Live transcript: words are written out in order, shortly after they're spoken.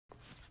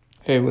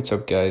Hey, what's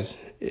up, guys?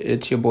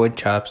 It's your boy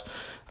Chops.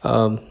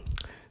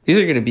 These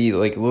are gonna be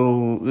like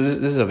little. This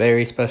is a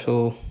very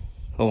special.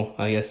 Oh,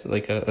 I guess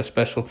like a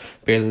special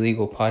barely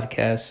legal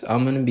podcast.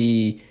 I'm gonna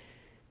be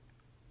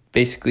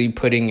basically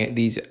putting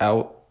these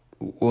out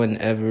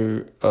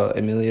whenever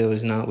Emilio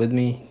is not with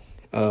me.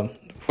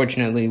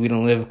 Fortunately, we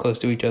don't live close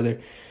to each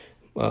other.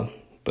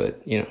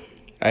 But you know,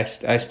 I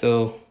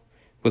still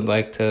would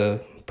like to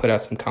put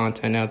out some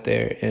content out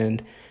there,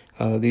 and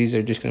these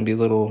are just going to be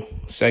little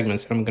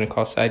segments that I'm going to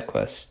call side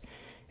quests.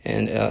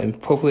 And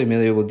hopefully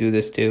Emilio will do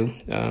this too,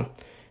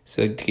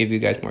 so to give you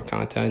guys more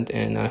content,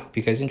 and I hope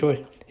you guys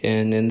enjoy.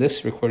 And in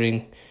this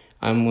recording,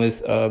 I'm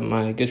with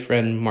my good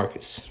friend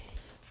Marcus.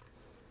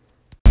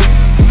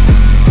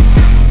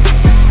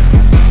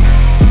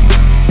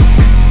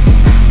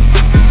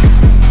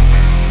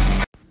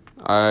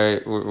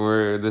 Alright,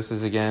 we're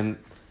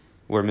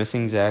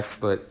missing Zach,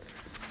 but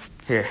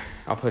here,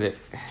 I'll put it.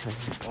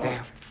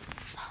 Damn.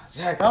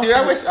 Zach, dude,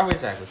 I wish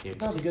Zach was here.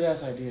 That was a good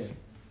ass idea.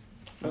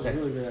 That was Okay. a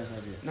really good ass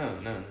idea.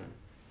 No.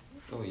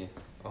 Oh, yeah.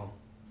 Oh.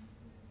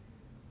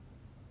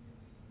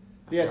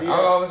 Yeah,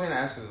 I was gonna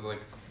ask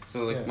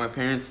you, Yeah. my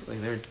parents,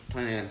 they're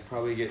planning on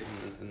probably getting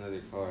another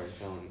car and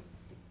selling,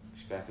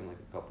 scrapping, a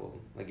couple of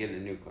them. Like, getting a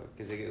new car.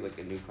 Because they get,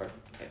 a new car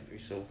every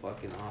so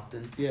fucking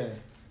often. Yeah.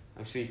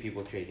 I'm seeing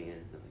people trading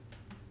in.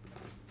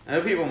 I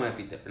know people might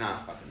be different. I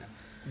don't fucking know.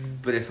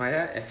 But if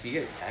you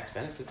get tax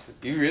benefits,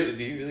 do you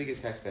really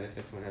get tax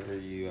benefits whenever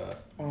you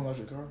On an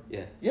electric car?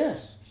 Yeah.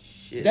 Yes.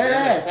 Shit. Dead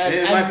ass. I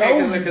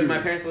know because my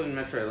parents live in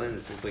Metro Atlanta,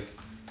 so that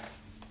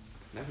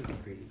would be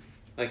pretty.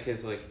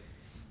 Cause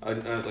a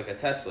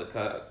Tesla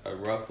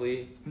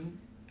roughly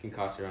can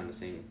cost around the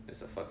same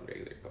as a fucking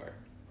regular car.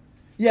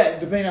 Yeah,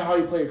 depending on how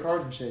you play your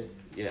cards and shit.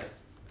 Yeah.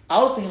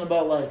 I was thinking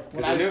about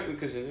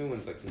because the new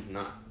one's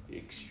not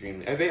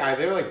extremely.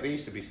 They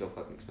used to be so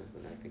fucking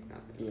expensive, but I think now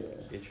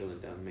they're chilling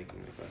down making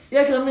my car.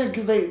 Yeah,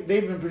 because they've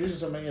been producing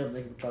so many of them,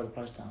 they can drive the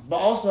price down. But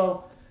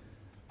also,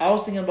 I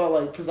was thinking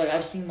about because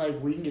I've seen where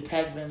you can get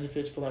tax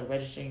benefits for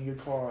registering your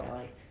car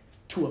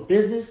to a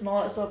business and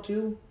all that stuff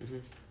too. Mm-hmm.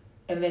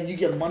 And then you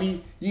get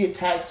money, you get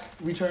tax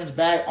returns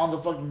back on the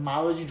fucking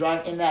mileage you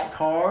drive in that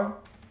car.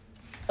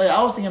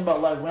 I was thinking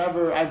about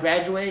whenever I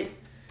graduate,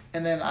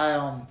 and then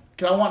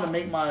cause I want to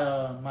make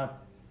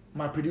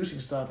my producing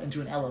stuff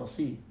into an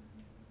LLC.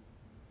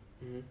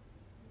 Mm-hmm.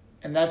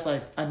 And that's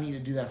I need to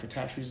do that for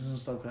tax reasons and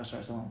stuff. Because I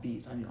start selling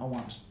beats, I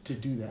want to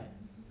do that,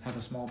 have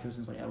a small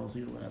business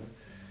LLC or whatever.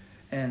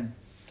 And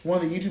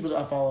one of the YouTubers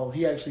I follow,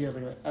 he actually has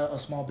a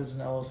small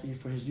business LLC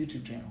for his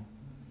YouTube channel.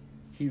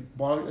 He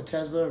bought a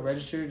Tesla,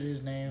 registered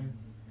his name,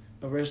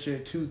 but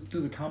registered it through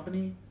the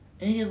company,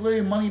 and he gets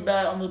literally money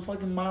back on the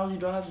fucking miles he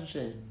drives and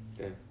shit.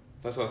 Damn,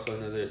 that's also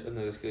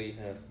another skill you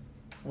have.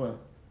 What?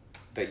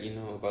 That you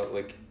know about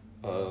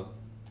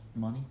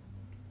money.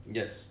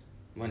 Yes,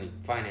 money,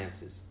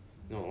 finances.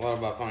 You know a lot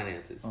about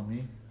finances. Oh,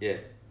 me? Yeah.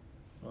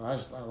 Well, I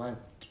like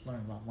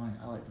learning about money.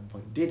 I like them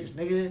fucking digits,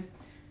 nigga.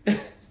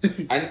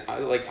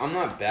 I'm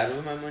not bad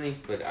with my money,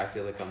 but I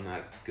feel like I'm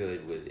not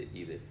good with it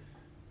either.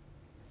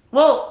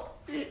 Well,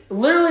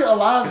 literally a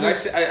lot of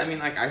this...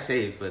 I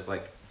save, but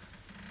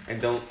I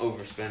don't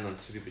overspend on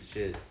stupid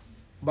shit.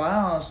 But I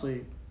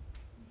honestly...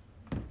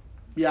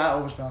 Yeah,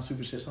 I overspend on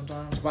stupid shit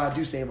sometimes, but I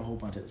do save a whole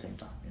bunch at the same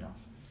time,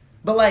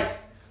 But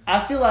I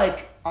feel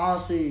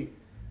honestly,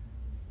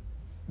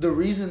 the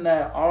reason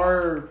that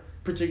our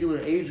particular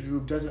age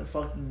group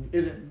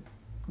isn't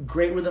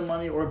great with the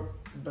money,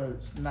 but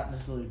it's not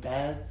necessarily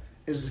bad,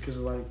 is just because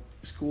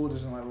school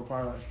doesn't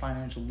require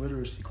financial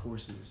literacy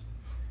courses.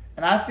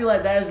 And I feel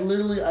that is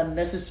literally a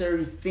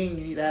necessary thing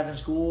you need to have in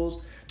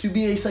schools to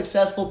be a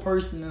successful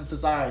person in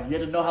society. You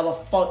have to know how the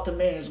fuck to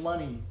manage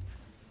money.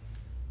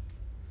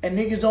 And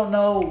niggas don't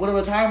know what a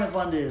retirement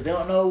fund is. They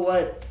don't know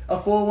what a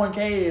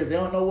 401k is. They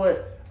don't know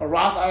what a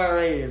Roth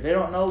IRA is. They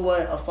don't know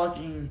what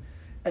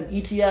an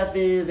ETF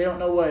is. They don't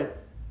know what,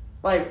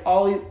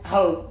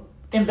 how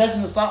invest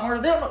in the stock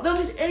market. They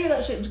don't teach any of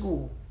that shit in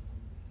school.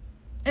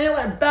 And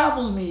it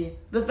baffles me,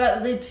 the fact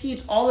that they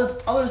teach all this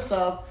other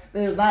stuff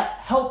that does not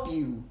help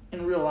you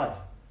in real life.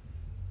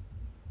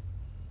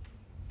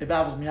 It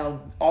baffles me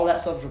how all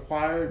that stuff is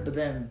required, but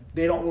then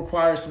they don't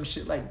require some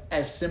shit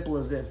as simple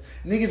as this.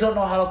 Niggas don't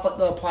know how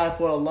to apply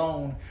for a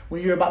loan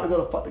when you're about to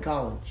go to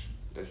college.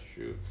 That's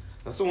true.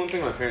 That's the one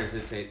thing my parents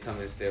did tell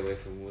me to stay away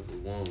from was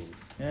loans.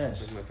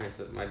 Yes.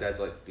 My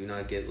dad's do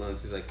not get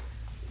loans. He's if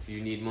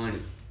you need money,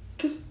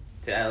 'cause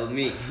tell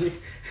me.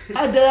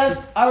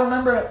 I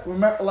remember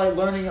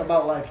learning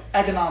about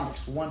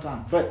economics one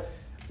time, but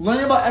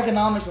learning about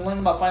economics and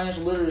learning about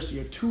financial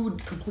literacy are two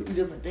completely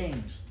different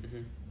things.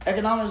 Mm-hmm.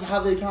 Economics is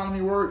how the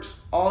economy works,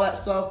 all that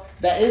stuff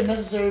that is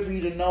necessary for you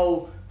to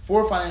know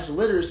for financial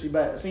literacy,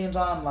 but at the same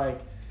time,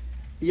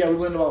 we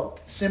learned about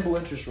simple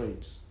interest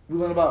rates. We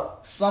learned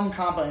about some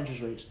compound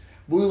interest rates.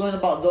 But we learned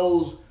about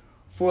those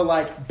for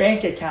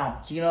bank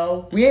accounts, We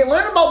ain't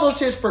learned about those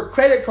shits for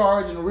credit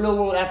cards and real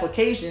world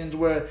applications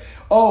where,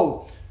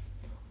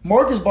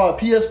 Marcus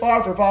bought a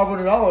PS5 for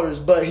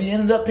 $500, but he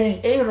ended up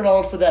paying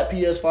 $800 for that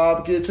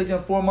PS5 because it took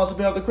him 4 months to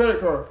pay off the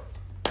credit card.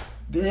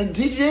 They didn't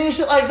teach you any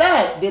shit like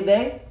that, did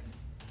they?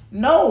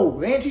 No,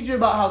 they didn't teach you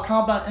about how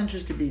compound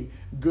interest could be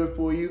good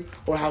for you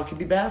or how it could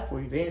be bad for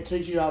you. They didn't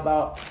teach you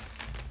about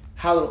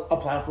how to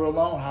apply for a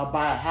loan, how to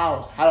buy a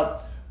house,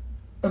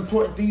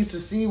 important things to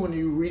see when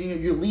you're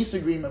reading your lease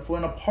agreement for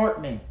an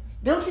apartment.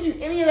 They don't teach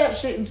you any of that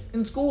shit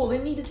in school.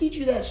 They need to teach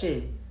you that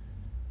shit.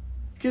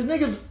 Because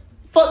niggas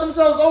fuck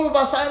themselves over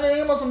by signing their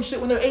name on some shit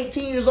when they're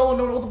 18 years old and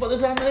don't know what the fuck they're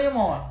signing their name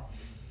on.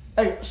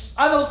 Like,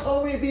 I know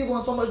so many people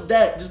in so much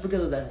debt just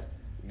because of that.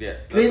 Yeah.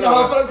 They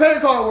know how a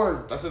credit card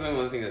works. That's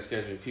one thing that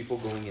scares me. People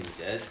going in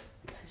debt.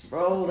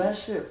 Bro, that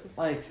shit,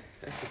 like...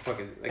 That's just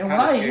fucking... Like, and when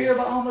I hear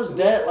about how much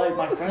debt, like,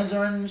 my friends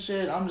are in and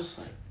shit, I'm just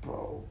like,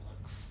 bro,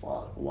 like,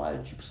 fuck, why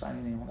did you sign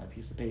your name on that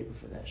piece of paper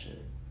for that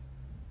shit?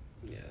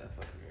 Yeah, that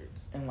fucking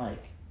hurts. And,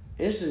 like,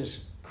 it's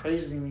just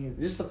crazy to me.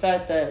 Just the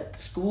fact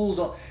that schools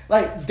don't...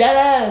 Like, dead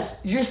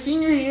ass, your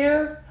senior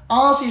year,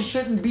 honestly,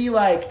 shouldn't be,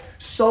 like,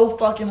 so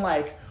fucking,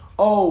 like,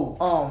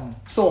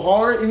 so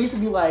hard. It needs to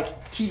be,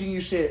 like, teaching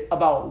you shit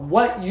about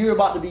what you're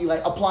about to be,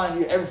 like, applying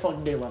to your every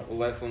fucking day life. Well,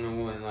 life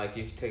 101, like,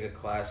 you take a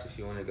class if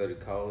you want to go to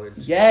college.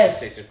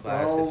 Yes, you take a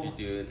class bro. if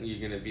you do it.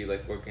 You're going to be,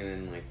 like, working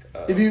in,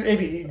 like... if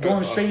you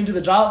going straight into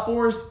the job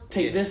force,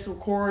 take this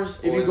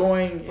course. If you're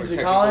going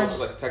into college...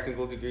 Like,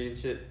 technical degree and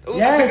shit. Oh,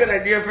 yes. That's a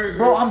good idea for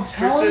bro, I'm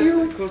telling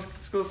you.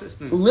 School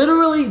system.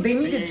 Literally, they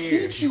need to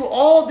teach you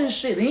all this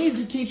shit. They need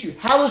to teach you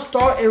how to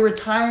start a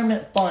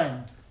retirement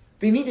fund.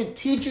 They need to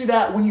teach you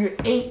that when you're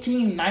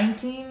 18,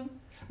 19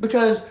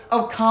 because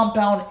of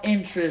compound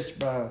interest,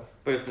 bro.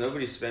 But if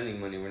nobody's spending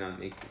money, we're not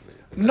making money.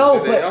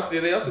 No,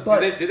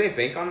 do they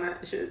bank on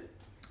that shit?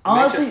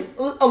 Honestly,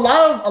 a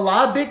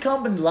lot of big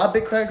companies, a lot of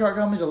big credit card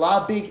companies, a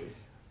lot of big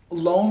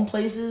loan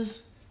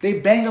places,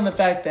 they bang on the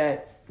fact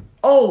that,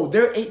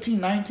 they're 18,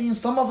 19.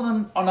 Some of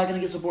them are not going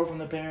to get support from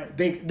their parent.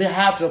 They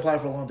have to apply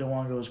for a loan if they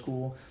want to go to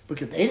school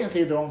because they didn't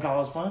save their own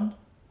college fund.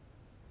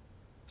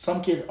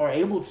 Some kids are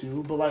able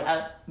to, but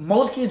like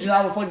most kids do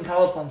not have a fucking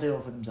college fund saved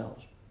up for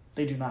themselves.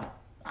 They do not.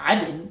 I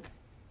didn't.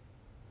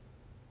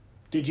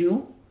 Did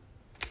you?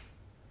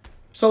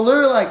 So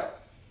literally, like,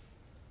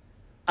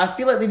 I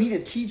feel like they need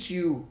to teach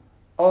you,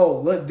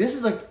 look, this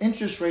is an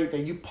interest rate that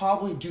you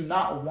probably do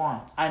not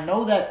want. I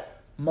know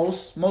that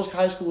most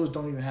high schoolers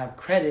don't even have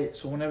credit,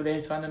 so whenever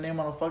they sign their name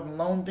on a fucking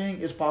loan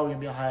thing, it's probably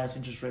gonna be a high-ass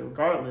interest rate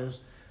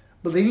regardless.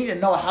 But they need to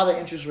know how the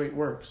interest rate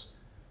works.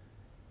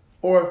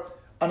 Or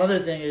another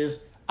thing is,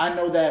 I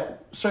know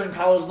that certain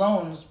college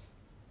loans,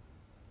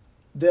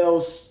 they'll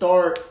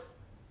start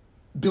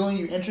billing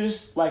you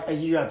interest like a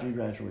year after you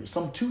graduate.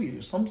 Some 2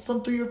 years, some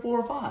 3 or 4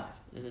 or 5.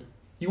 Mm-hmm.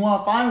 You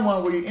want to find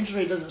one where your interest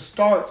rate doesn't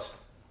start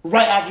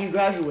right after you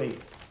graduate.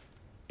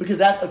 Because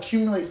that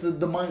accumulates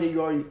the money that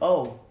you already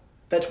owe.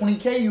 That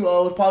 $20K you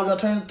owe is probably going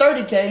to turn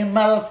into $30K in a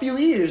matter of a few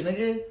years,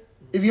 nigga.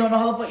 If you don't know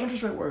how the fuck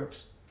interest rate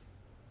works.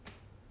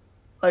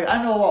 Like,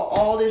 I know about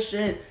all this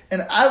shit,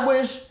 and I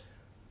wish...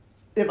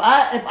 If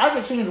I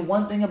could change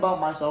one thing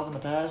about myself in the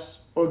past,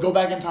 or go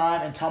back in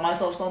time and tell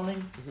myself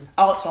something,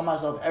 I would tell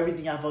myself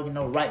everything I fucking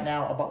know right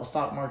now about the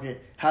stock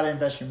market, how to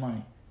invest your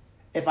money.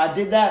 If I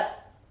did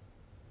that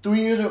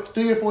 3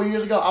 or 4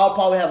 years ago, I'll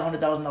probably have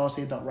 $100,000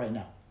 saved up right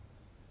now.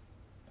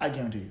 I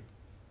guarantee you.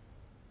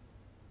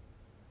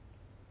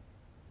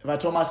 If I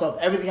told myself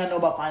everything I know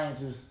about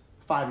finances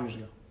 5 years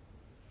ago,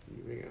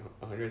 you make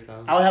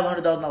 $100,000. I would have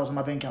 $100,000 in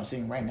my bank account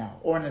sitting right now,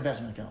 or an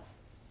investment account.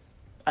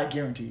 I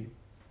guarantee you.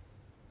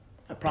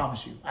 I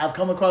promise you. I've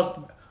come across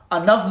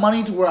enough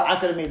money to where I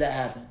could have made that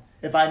happen.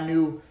 If I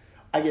knew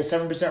I get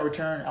 7%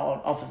 return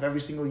off of every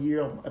single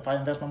year if I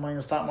invest my money in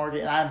the stock market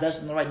and I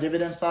invest in the right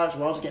dividend stocks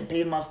where I was getting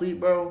paid in my sleep,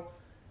 bro,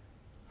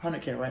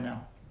 $100K right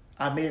now.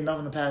 I've made enough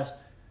in the past.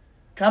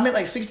 I made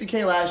like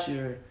 $60K last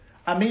year.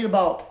 I made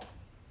about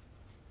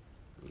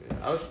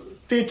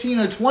 15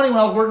 or 20 when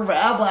I was working for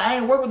Apple. I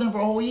ain't worked with them for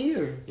a whole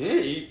year.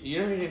 You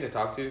know who you need to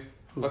talk to?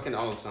 Who? Fucking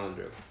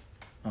Alessandro.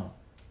 Oh.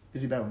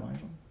 Is he bad with money?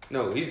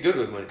 No, he's good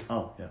with money.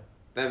 Oh, yeah.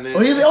 That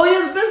man. He has a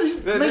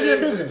business.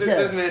 Business. Yeah.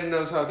 This man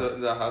knows how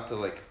to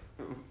like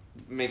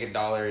make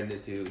 $1 into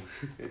two.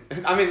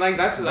 I mean, like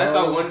that's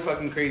not one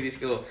fucking crazy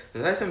skill.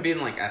 Besides him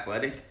being like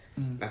athletic,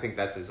 I think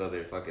that's his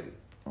other fucking.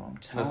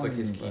 That's like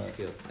his key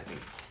skill. I think.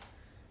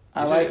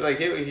 I'll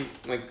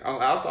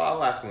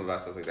ask him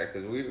about stuff like that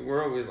because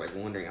we're always like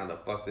wondering how the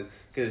fuck this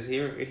because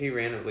he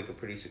ran like a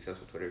pretty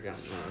successful Twitter account.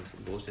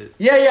 Bullshit.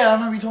 Yeah. I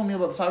remember you told me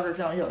about the soccer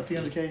account. Yeah, like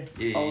 300K.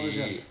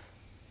 Yeah.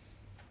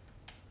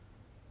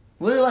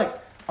 Literally, like,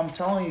 I'm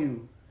telling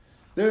you,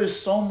 there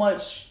is so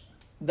much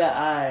that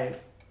I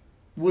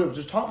would have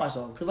just taught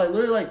myself. Because, like,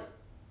 literally, like...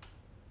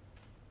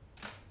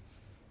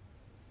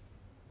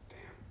 Damn.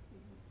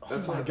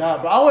 Oh, my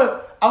God, bro.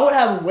 I would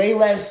have way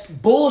less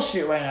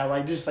bullshit right now.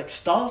 Like, just, like,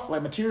 stuff,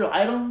 like, material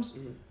items.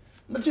 Mm-hmm.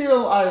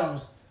 Material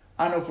items,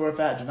 I know for a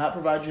fact, do not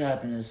provide you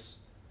happiness.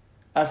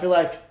 I feel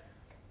like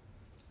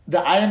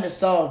the item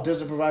itself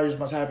doesn't provide you as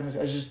much happiness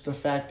as just the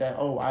fact that,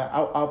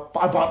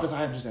 I bought this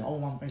item just then.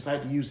 I'm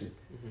excited to use it.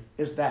 Mm-hmm.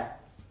 It's that,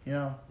 you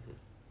know? Mm-hmm.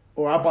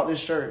 Or I bought this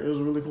shirt. It was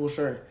a really cool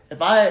shirt.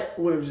 If I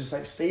would have just,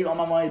 like, saved all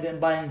my money, didn't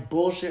buy any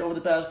bullshit over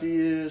the past few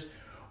years,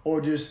 or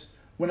just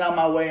went out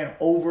my way and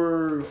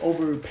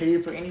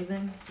overpaid for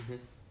anything,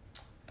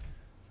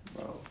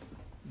 bro,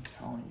 I'm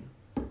telling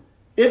you,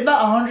 if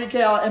not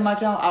 100K in my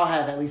account, I'll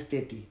have at least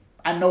 50.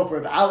 I know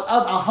for it. I'm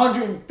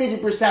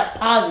 150%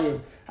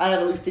 positive I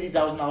have at least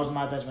 $50,000 in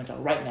my investment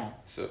account right now.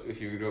 So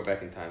if you could go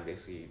back in time,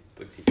 basically,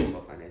 like, teach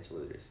yourself financial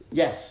literacy.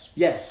 Yes.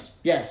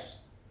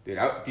 Dude,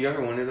 do you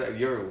ever wonder that? Do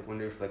you ever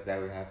wonder if like that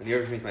would happen? Do you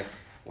ever think like,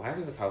 what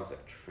happens if I was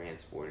like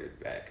transported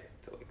back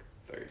to like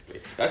third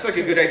grade? That's like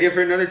a good idea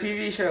for another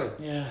TV show.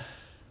 Yeah.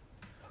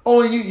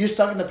 Oh, you're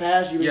stuck in the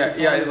past.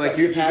 Like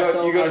you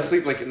go to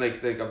sleep like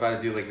about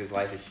to do like this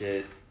life of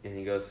shit, and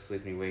he goes to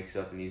sleep and he wakes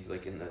up and he's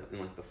like in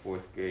like the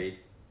fourth grade.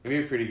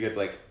 Maybe pretty good,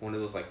 like one of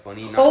those like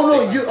funny.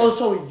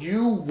 So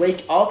you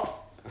wake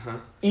up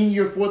in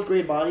your fourth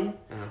grade body?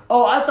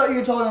 Oh, I thought you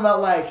were talking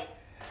about like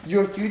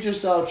your future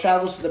self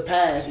travels to the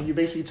past and you're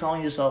basically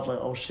telling yourself like,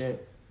 oh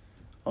shit,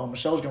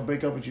 Michelle's gonna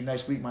break up with you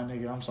next week, my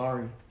nigga. I'm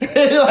sorry,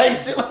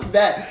 like shit like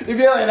that. If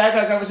you have like that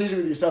kind of conversation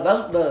with yourself,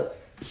 that's the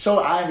show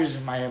I envision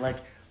in my head. Like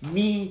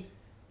me,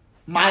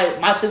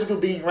 my physical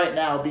being right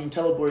now being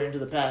teleported into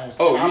the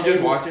past. Oh, you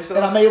just watch yourself,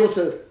 and I'm able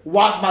to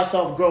watch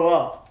myself grow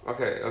up.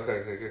 Okay.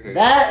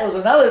 That's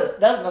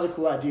another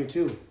cool idea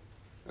too.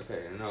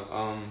 Okay,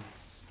 no,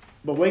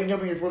 But waking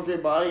up in your fourth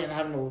grade body and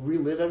having to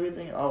relive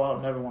everything, I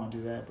would never want to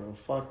do that, bro.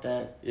 Fuck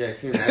that. Yeah,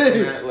 can you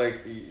imagine that?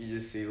 Like, you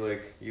just see,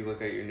 like, you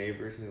look at your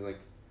neighbors and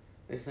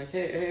it's like,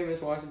 hey, Miss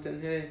Washington,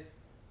 hey.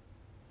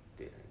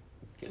 Dude,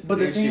 but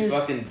the thing is, she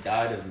fucking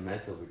died of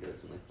meth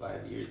overdose in like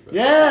 5 years, bro.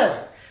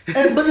 Yeah,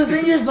 but the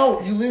thing is, no,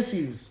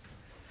 Ulysses.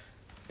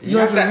 You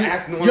have to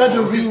act normal. You have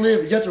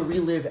to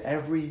relive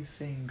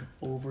everything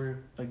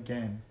over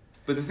again.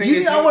 But the thing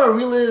is, I want to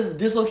relive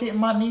dislocating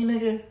my knee,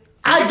 nigga.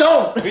 I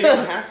don't. But you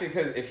don't have to,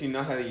 because if you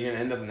know how you're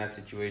gonna end up in that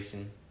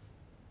situation.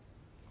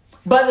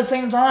 But at the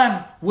same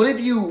time, what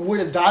if you were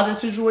to dodge that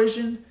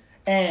situation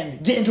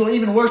and get into an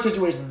even worse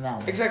situation than that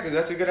one? Exactly,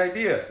 that's a good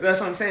idea.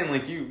 That's what I'm saying.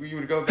 Like you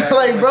would go back.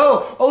 like,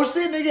 bro, oh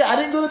shit, nigga, I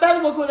didn't go to the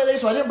basketball court that day,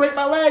 so I didn't break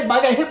my leg, but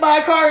I got hit by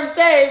a car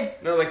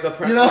instead. No, like the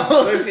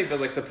premise.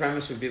 But like the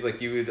premise would be like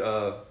you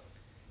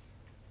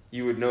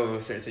would know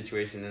a certain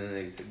situation and then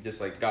it just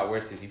like got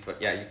worse because you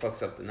fucked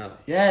something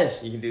up.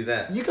 Yes. You can do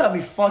that. You got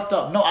me fucked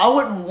up. No, I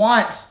wouldn't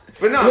want.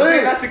 But no, I'm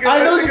saying that's a good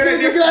idea. I know it's a good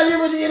idea,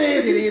 but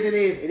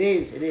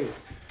it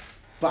is.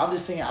 But I'm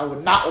just saying I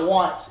would not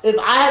want. If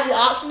I had the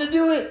option to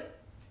do it,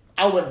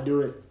 I wouldn't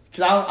do it.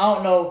 Because I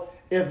don't know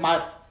if my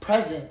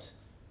present.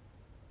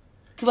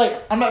 Because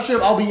like, I'm not sure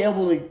if I'll be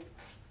able to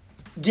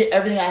get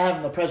everything I have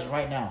in the present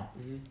right now.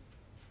 Mm-hmm.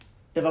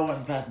 If I went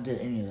in the past and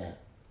did any of that.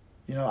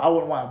 You know, I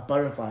wouldn't want a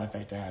butterfly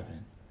effect to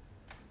happen.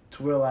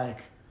 To where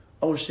like,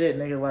 oh shit,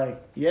 nigga,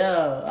 like,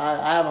 yeah,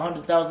 I have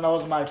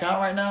 $100,000 in my account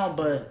right now,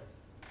 but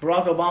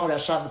Barack Obama got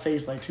shot in the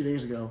face like 2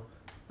 days ago.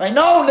 Like,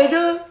 no,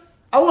 nigga,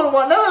 I wouldn't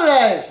want none of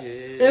that.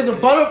 Shit. It's a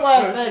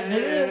butterfly effect,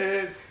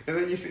 nigga. And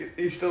then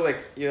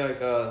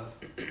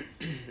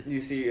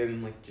you see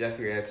in like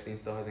Jeffrey Epstein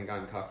still hasn't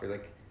gotten caught for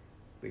like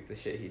the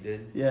shit he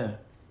did. Yeah.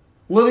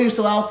 What if he was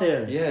still out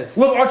there? Yes.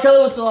 What if R.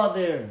 Kelly was still out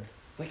there?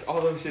 Like,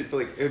 all those shits,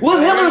 like... What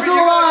if Hitler was still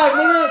alive,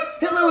 nigga?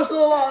 Hitler was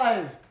still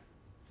alive.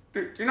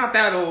 Dude, you're not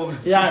that old.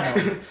 Yeah, I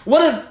know.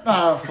 What if...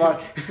 Oh, fuck.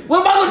 What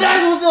if Michael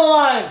Jackson was still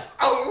alive?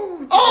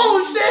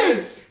 Oh,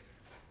 shit!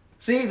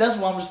 See, that's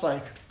why I'm just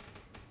like...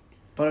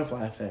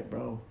 Butterfly effect,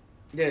 bro.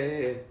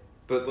 Yeah.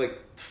 But, like...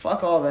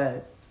 Fuck all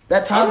that.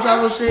 That time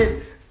travel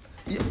shit...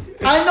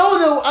 I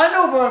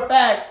know for a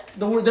fact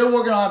they're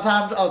working on a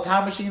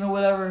time machine or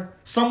whatever.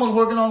 Someone's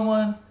working on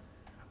one.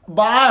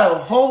 But I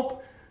hope...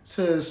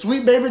 To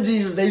sweet baby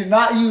Jesus, they do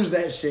not use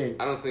that shit.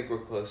 I don't think we're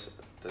close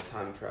to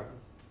time travel.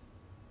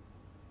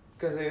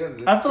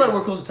 I feel like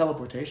we're close to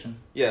teleportation.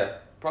 Yeah,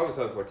 probably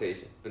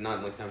teleportation, but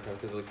not like time travel.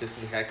 Because like just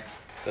the fact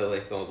that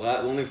like the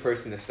only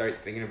person to start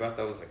thinking about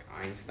that was like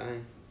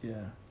Einstein.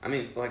 Yeah. I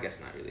mean, well, I guess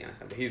not really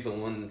Einstein, but he's the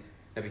one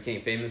that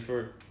became famous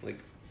for like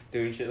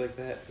doing shit like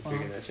that,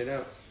 figuring that shit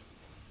out.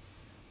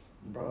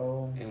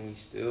 Bro. And we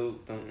still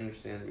don't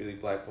understand really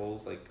black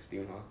holes. Like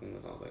Stephen Hawking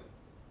was all like,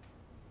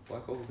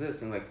 black hole is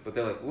this, and like, but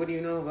they're like, what do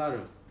you know about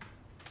him?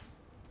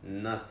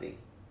 Nothing.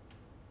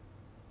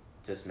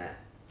 Just math.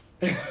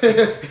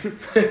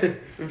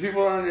 When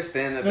people don't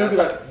understand that, that's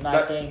like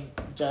nothing,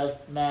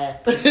 just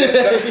math. That's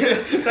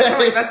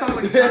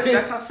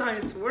how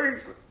science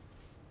works.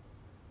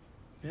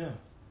 Yeah.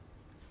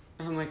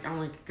 I'm like,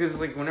 because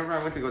like whenever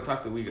I went to go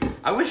talk to Uyghur,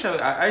 I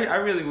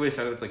really wish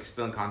I was like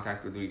still in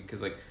contact with Uyghur,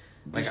 because like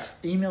just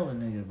email the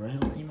nigga, bro.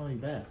 He'll email you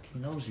back. He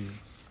knows you.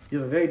 You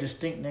have a very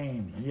distinct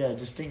name, and you had a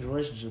distinct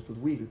relationship with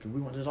Uyghur, because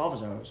we went to his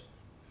office hours.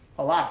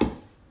 A lot.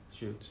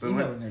 True. Just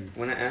email the nigga.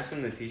 When I asked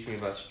him to teach me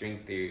about string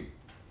theory...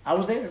 I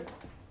was there.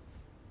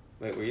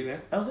 Wait, were you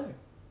there? I was there.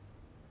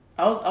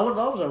 I went to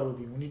the office hours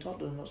with you when you talked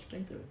to him about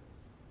string theory.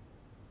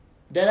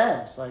 Dead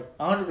ass. Like,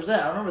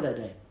 100%. I remember that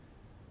day.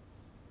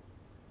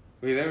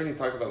 Were you there when you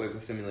talked about like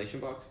the simulation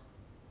box?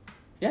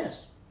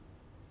 Yes.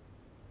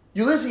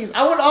 Ulysses,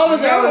 I went to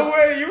office hours. No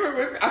way, you were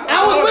with me.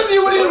 I was with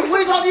you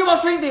when he talked to you about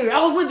string theory.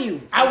 I was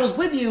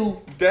with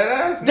you.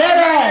 Deadass?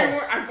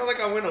 Deadass! I feel like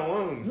I went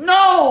alone.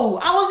 No!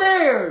 I was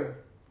there!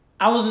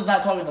 I was just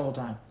not talking the whole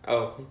time.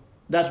 Oh.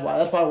 That's why.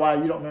 That's probably why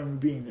you don't remember me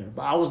being there.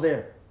 But I was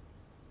there.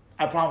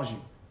 I promise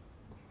you.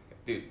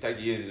 Dude,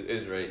 Taiki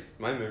is right.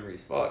 My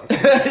memory's fucked.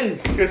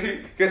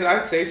 Because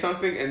I'd say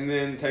something and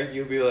then Taiki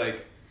would be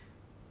like,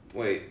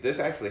 wait, this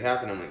actually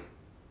happened. I'm like,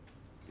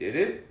 did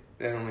it?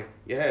 And I'm like,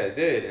 yeah, it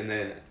did. And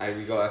then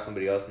we go ask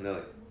somebody else and they're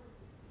like,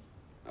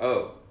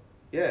 oh,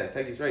 yeah,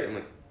 Taiki's right. I'm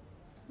like,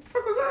 what the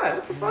fuck was that?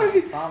 What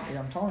the fuck?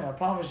 I'm telling you, I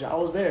promise you, I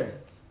was there.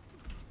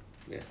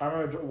 Yeah. I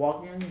remember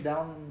walking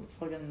down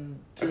fucking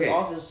to Okay. the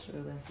office.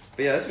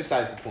 But yeah, that's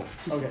besides the point.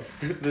 Okay.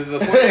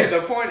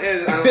 the point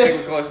is, I don't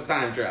think we're close to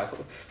time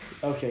travel.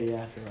 Okay,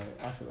 yeah, I feel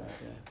that,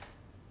 yeah.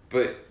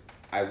 But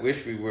I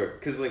wish we were.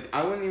 Because, like,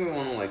 I wouldn't even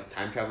want to, like,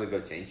 time travel to go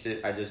change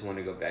shit. I just want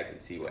to go back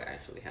and see what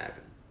actually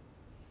happened.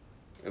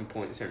 And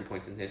certain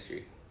points in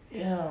history.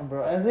 Yeah,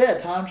 bro. And they had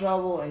time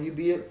travel and you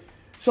be...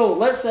 So,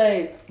 let's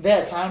say they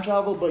had time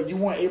travel, but you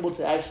weren't able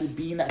to actually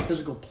be in that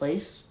physical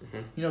place. Mm-hmm.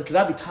 You know, because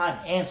that'd be time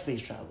and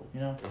space travel, you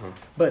know? Uh-huh.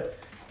 But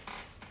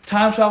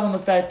time travel and the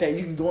fact that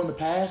you can go in the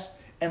past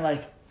and,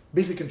 like,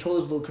 basically control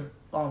this little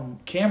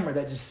camera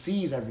that just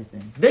sees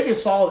everything. They can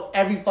solve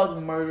every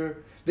fucking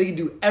murder. They can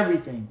do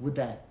everything with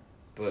that.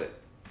 But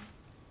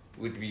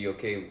would be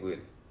okay with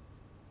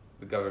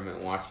the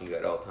government watching you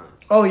at all times?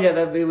 Oh, yeah,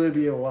 that they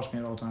literally be able to watch me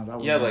at all times. I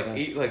Yeah,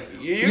 wouldn't like, want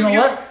that. you know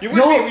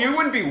what? You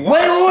wouldn't be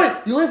Wait,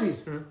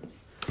 Ulysses.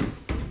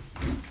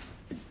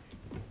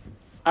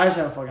 I just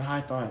had a fucking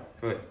high thought.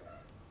 What?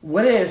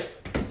 What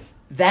if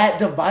that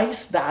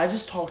device that I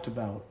just talked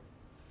about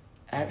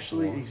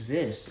actually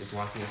exists It's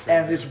watching us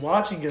and it's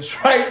watching us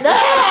right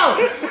now?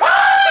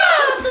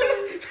 Ah!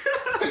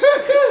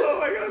 Oh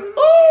my god.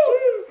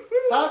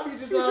 Happy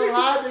just so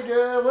high,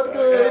 nigga. What's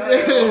good?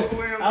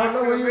 I don't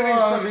know where you are.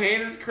 Some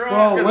heinous crime.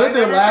 Bro, what if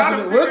they're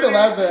laughing? What if they're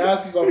laughing their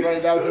asses off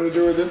right now because we're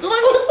doing this? They're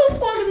like, what the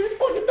fuck are these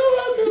fucking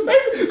dumbasses?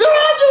 They're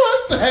onto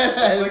us.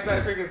 It's like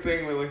that freaking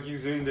thing where like you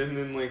zoomed in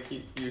and like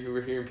you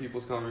were hearing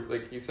people's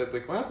like you said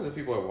like what happens if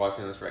people are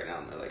watching us right now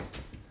and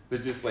they're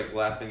just like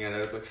laughing at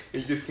us like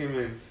he just came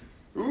in.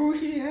 Ooh,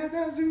 he had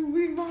that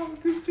zooey mama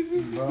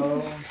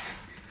Bro.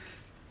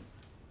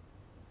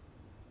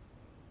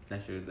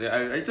 That shit.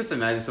 I just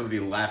imagine somebody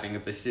laughing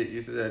at the shit you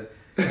said.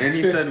 And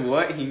he said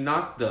what? He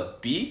knocked the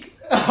beak?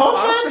 Oh,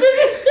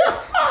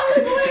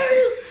 that's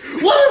hilarious.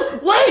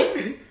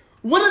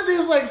 What if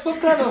there's like some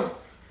kind of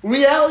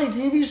reality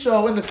TV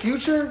show in the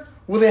future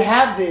where they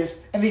have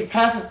this and they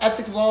pass an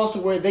ethics laws to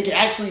where they can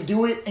actually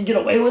do it and get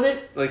away with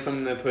it? Like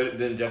something that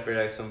didn't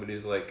jeopardize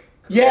somebody's like...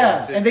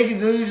 Yeah, and they can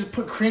literally just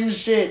put cringe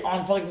shit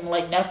on fucking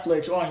like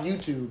Netflix or on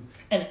YouTube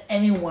and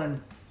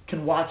anyone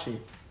can watch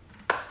it.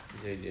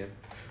 Yeah.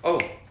 Oh.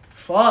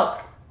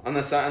 Fuck. On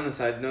the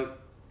side note,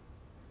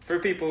 for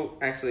people,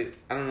 actually,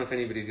 I don't know if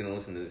anybody's going to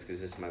listen to this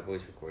because this is my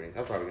voice recording.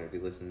 I'm probably going to be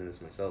listening to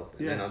this myself.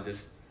 And then I'll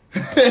just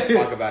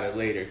talk about it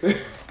later.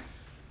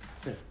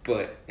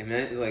 But,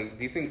 like,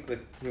 do you think,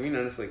 like, have you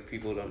noticed, like,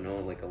 people don't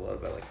know, like, a lot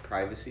about, like,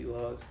 privacy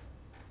laws?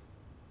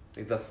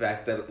 Like, the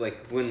fact that,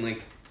 like, when,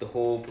 like, the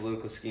whole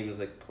political scheme is,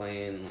 like,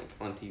 playing, like,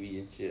 on TV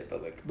and shit,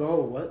 but, like... The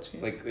whole what?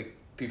 Like,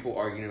 people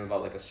arguing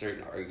about, like, a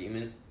certain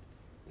argument,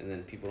 and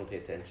then people don't pay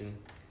attention.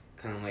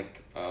 Kind of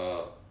like,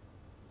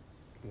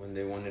 when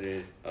they wanted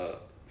to,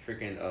 what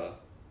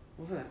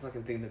was that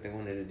fucking thing that they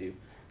wanted to do?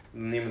 The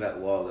name of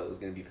that law that was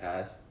going to be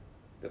passed,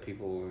 that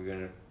people were going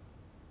to,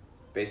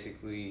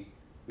 basically,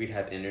 we'd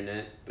have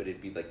internet, but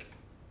it'd be like...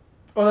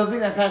 Oh, the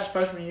thing that passed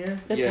freshman year?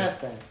 They passed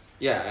that.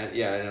 Yeah, I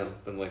know,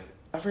 but like...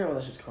 I forget what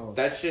that shit's called.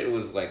 That shit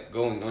was, like,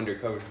 going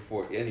undercover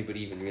before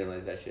anybody even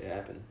realized that shit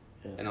happened.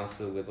 Yeah. And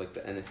also with, like, the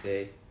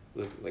NSA,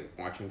 like,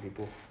 watching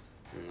people,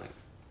 and, like,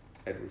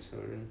 Edward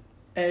Snowden.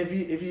 And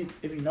if you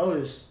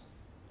notice,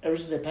 ever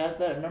since they passed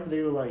that, remember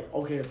they were like,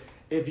 okay,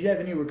 if you have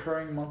any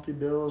recurring monthly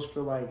bills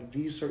for like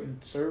these certain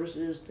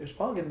services, it's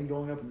probably gonna be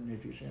going up in the near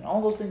future. And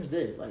all those things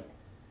did. Like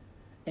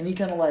any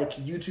kind of like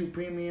YouTube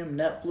Premium,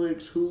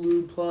 Netflix,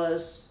 Hulu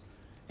Plus,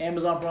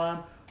 Amazon Prime,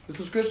 the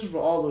subscriptions for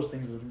all those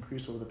things have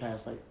increased over the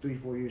past like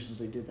 3-4 years since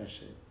they did that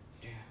shit.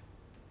 Yeah.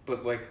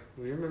 But like,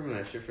 do you remember when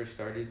that shit first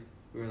started?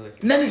 We were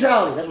like Net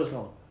neutrality, that's what it's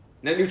called.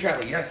 Net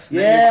neutrality, yes.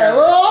 Yeah. Net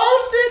neutrality.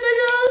 Oh shit,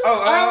 nigga.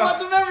 I want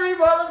the memory,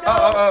 bro.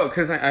 Let's go.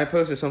 Because I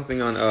posted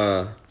something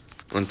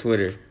on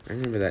Twitter. I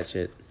remember that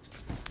shit.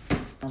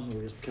 I'm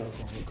gonna just kill it.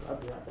 I'll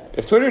be right back.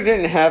 If Twitter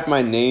didn't have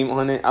my name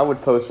on it, I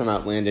would post some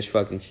outlandish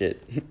fucking shit.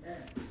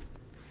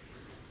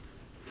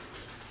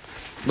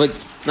 Like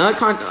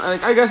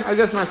I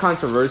guess not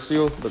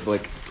controversial, but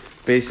like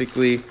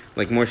basically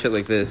like more shit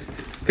like this.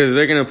 Because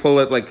they're gonna pull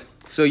up like,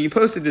 so you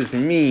posted this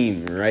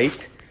meme,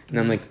 right? And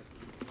I'm like,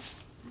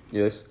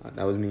 yes,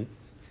 that was me.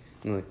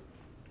 I'm like,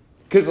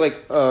 cause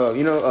like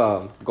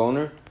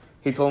Golner,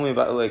 he told me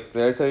about like,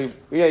 did I tell you?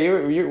 Yeah,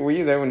 were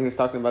you there when he was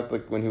talking about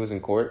like when he was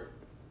in court?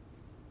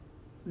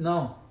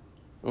 No.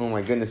 Oh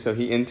my goodness! So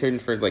he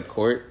interned for like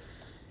court,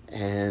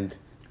 and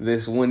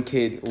this one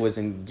kid was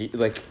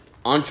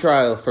on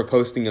trial for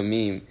posting a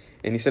meme.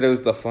 And he said it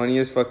was the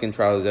funniest fucking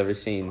trial he's ever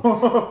seen.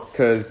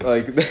 Because,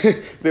 like,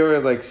 they were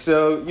like,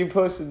 so you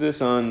posted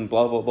this on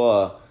blah, blah,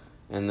 blah.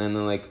 And then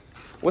they're like,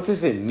 what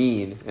does it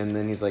mean? And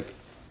then he's like,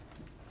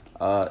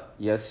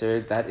 yes, sir,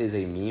 that is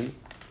a meme.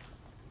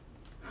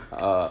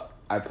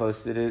 I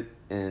posted it,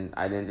 and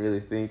I didn't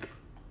really think,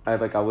 I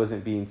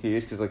wasn't being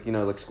serious. Because, like, you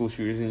know, like, school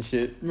shooters and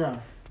shit. Yeah.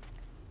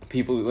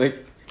 People,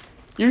 like,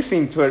 you've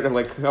seen Twitter,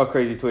 like, how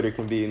crazy Twitter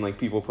can be. And, like,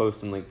 people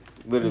posting, like,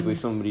 literally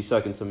somebody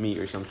sucking some meat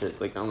or some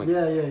shit. Like, I'm like...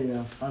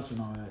 Yeah. I've seen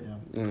all that,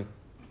 yeah.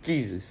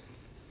 Jesus.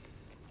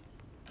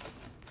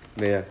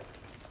 Yeah.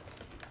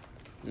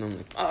 And I'm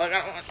like, oh, I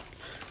got one.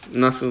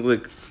 And also,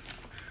 like,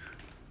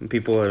 when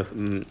people are,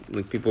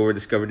 like, people were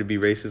discovered to be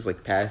racist, like,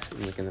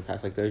 in the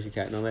past, like, Doja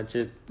Cat and all that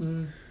shit.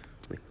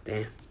 Like,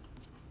 damn.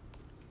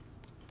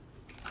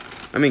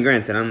 I mean,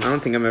 granted, I don't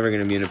think I'm ever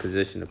going to be in a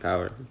position of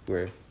power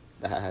where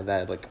I have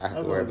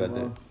to worry about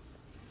that.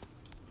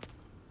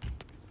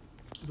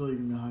 I feel like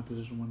you're in a high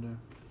position one day.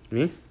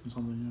 Me? Or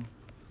something,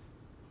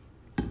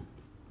 yeah.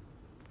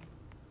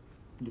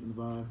 Getting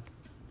the vibe.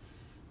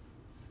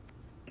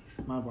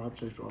 My vibe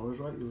checks are always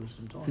right. You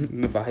listen to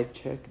me. The vibe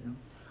check? Yeah.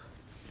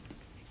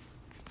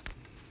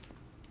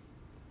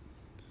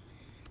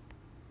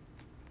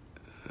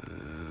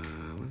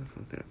 Where the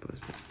fuck did I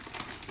post it?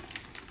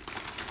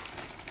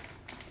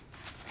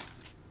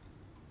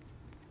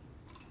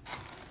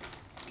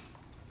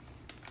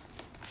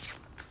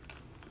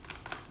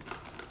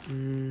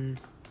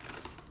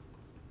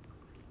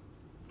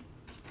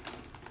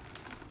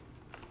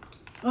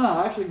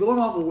 Actually, going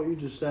off of what you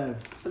just said,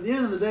 at the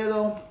end of the day,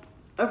 though,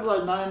 I feel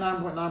like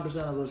 99.9%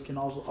 of us can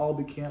also all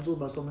be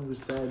canceled by something we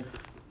said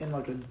in,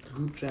 like, a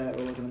group chat or,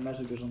 like, in a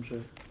message or some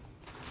shit.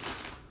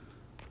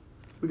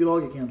 We could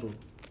all get canceled.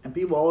 And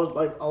people always,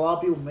 like, a lot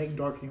of people make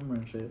dark humor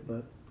and shit,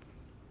 but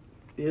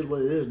it is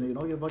what it is, nigga.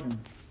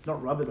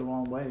 Don't rub it the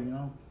wrong way, you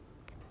know?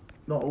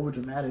 Don't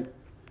over-dramatic.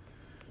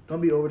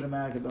 Don't be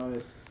over-dramatic about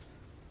it.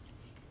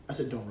 I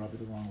said don't rub it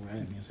the wrong way. I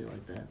didn't mean to say it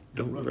like that.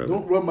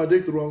 Don't rub my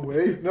dick the wrong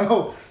way.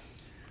 No.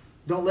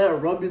 Don't let it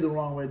rub you the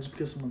wrong way just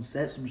because someone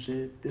said some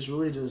shit. It's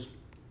really just...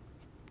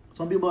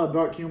 Some people have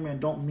dark humor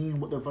and don't mean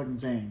what they're fucking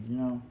saying, you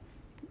know?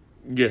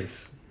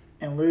 Yes.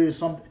 And literally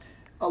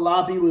a lot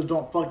of people just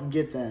don't fucking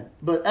get that.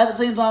 But at the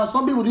same time,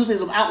 some people do say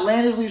some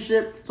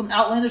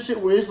outlandish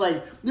shit where it's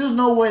like, there's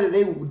no way that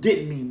they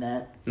didn't mean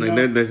that. Like,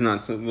 there's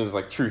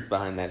like truth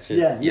behind that shit.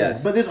 Yeah,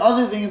 yes. But there's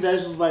other things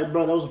that's just like,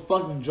 bro, that was a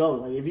fucking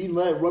joke. Like, if you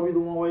let it rub you the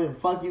wrong way, then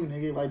fuck you,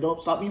 nigga. Like,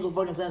 don't stop being so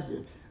fucking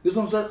sensitive. There's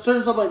some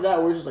certain stuff like that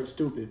where it's just like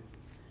stupid.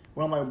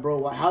 Where I'm like,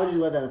 bro, how did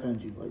you let that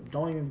offend you? Like,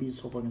 don't even be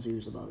so fucking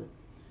serious about it.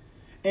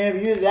 And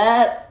if you're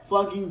that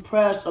fucking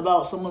pressed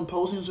about someone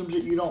posting some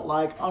shit you don't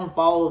like,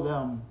 unfollow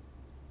them.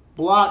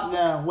 Block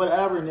them.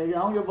 Whatever, nigga. I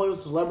don't give a fuck if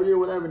it's a celebrity or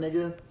whatever,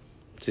 nigga.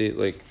 See,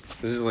 like,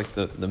 this is like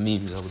the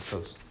memes I would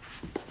post.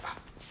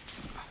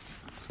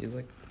 See,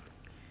 like,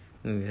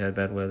 we had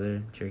bad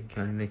weather. Cherokee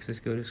County makes us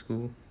go to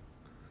school.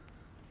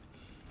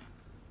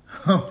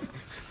 I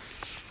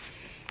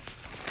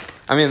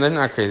mean, they're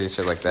not crazy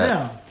shit like that.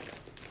 Yeah.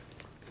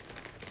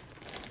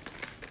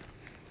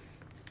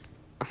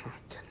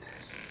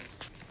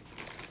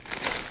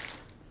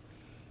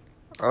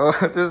 Oh,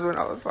 this is when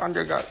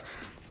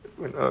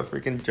when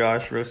freaking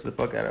Josh roasted the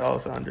fuck out of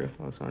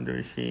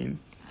Alessandra Sheen.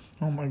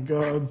 Oh my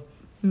god.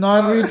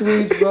 9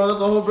 retweets, bro. That's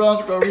the whole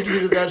Browns girl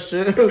retweeted that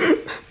shit.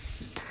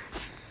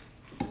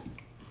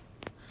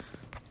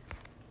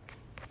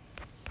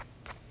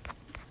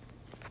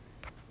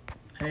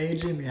 Hey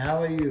Jimmy, how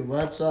are you?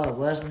 What's up?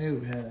 What's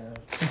new?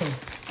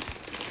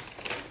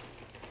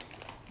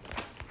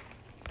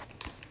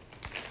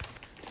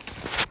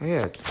 Oh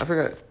yeah, I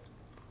forgot.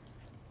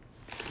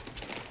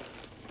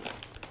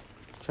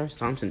 Travis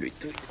Thompson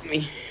retweeted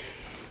me.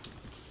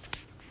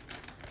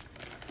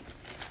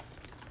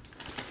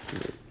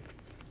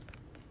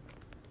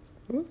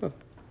 Ooh.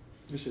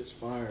 This shit's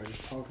fire.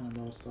 Just talking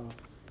about stuff.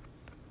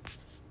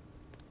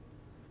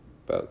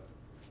 About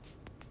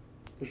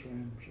Just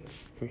random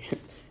shit.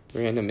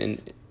 random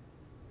and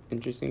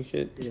interesting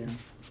shit. Yeah.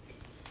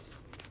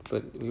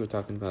 But we were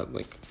talking about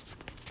like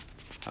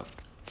how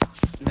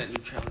that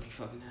neutrality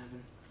fucking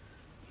happened.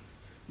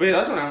 But yeah,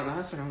 that's what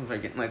I'm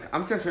like. Like,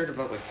 I'm concerned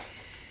about, like,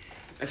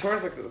 as far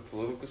as like the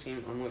political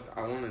scene. I'm like,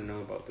 I want to know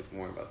about like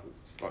more about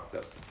this fucked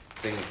up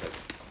things like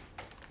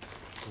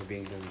are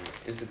being done,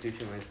 like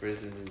institutionalized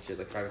prisons and shit,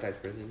 like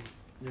privatized prisons.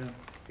 Yeah.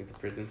 Like the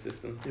prison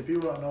system. Yeah,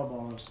 people don't know about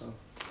all that stuff.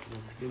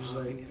 They're just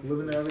like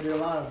living their everyday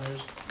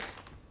lives.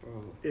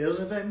 Bro. It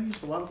doesn't affect me,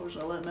 so why the fuck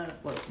should I let matter?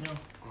 Like, you know.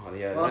 Oh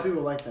yeah. A lot of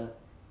people like that.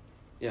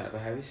 Yeah, but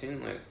have you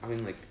seen like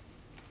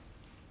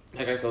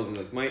I told you,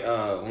 like my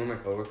one of my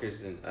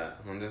coworkers in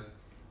Honda,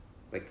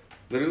 like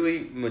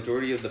literally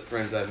majority of the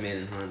friends I've made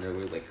in Honda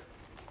were like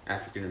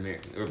African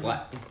American or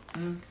black.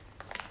 Mm-hmm.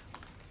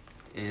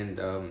 And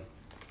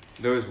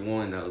there was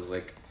one that was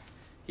like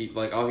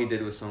all he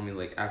did was tell me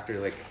like after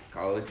like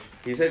college.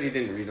 He said he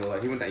didn't read a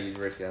lot. He went to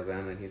University of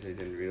Alabama and he said he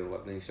didn't read a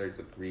lot. Then he started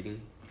like,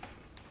 reading,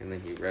 and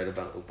then he read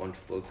about a bunch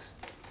of books,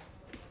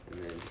 and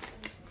then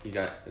he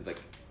got like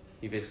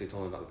he basically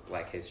told me about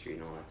Black history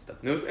and all that stuff.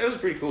 And it was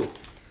pretty cool.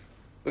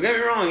 Don't get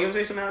me wrong, he was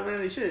saying some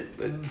outlandish shit,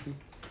 but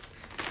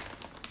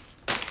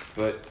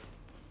but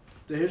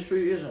the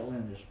history is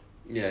outlandish.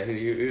 Yeah,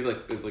 he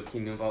like he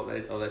knew about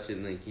all that shit,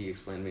 and like he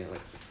explained to me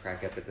like the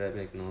crack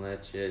epidemic and all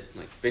that shit.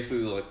 Like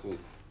basically like what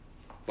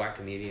Black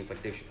comedians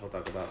like Dave Chappelle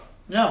talk about.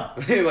 Yeah.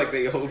 Like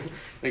the old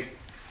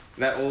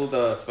that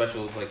old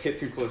special like hit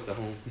too close to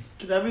home.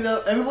 Because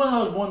everyone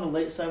that was born in the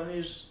late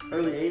 70s,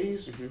 early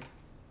 80s,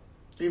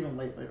 Mm-hmm. even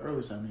like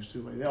early 70s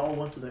too, like they all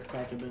went through that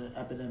crack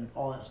epidemic,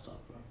 all that stuff,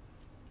 bro.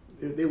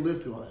 They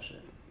lived through all that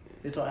shit.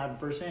 They saw it happen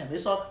firsthand.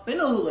 They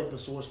know who like the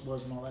source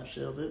was and all that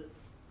shit of it.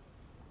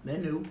 They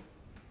knew.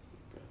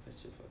 Bro, that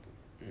shit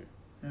fucking.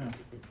 Yeah.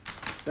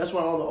 That's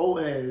why all the old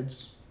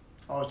heads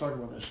always talk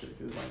about that shit.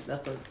 Cause like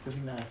that's the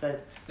thing that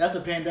that's the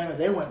pandemic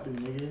they went through,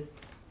 nigga.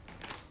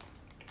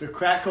 The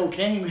crack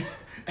cocaine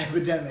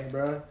epidemic,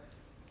 bro.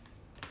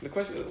 The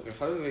question is, like,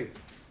 how do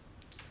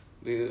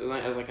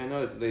I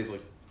know that they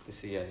like the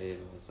CIA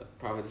and all that stuff.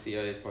 Probably the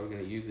CIA is probably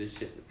gonna use this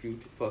shit in the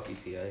future. Fuck you,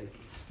 CIA.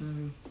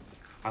 Mm-hmm.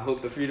 I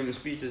hope the freedom of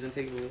speech isn't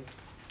taken away.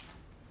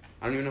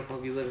 I don't even know if I'll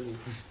be living here.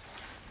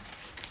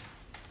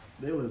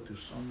 They lived through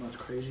so much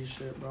crazy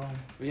shit, bro.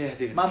 Yeah,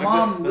 dude. My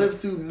mom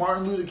lived through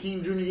Martin Luther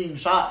King Jr. getting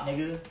shot,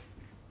 nigga.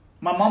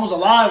 My mom was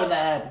alive when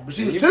that happened, but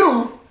she was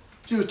two.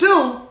 She was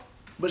 2,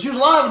 but she was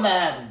alive when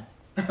that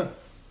happened.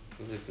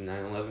 Was it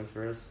 9/11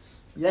 for us?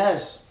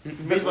 Yes.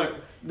 It's like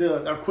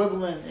the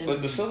equivalent.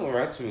 But the civil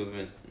rights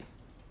movement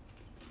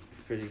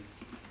is pretty.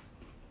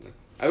 Like,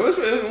 it was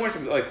more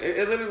like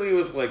it literally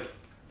was like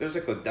there was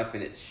like a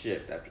definite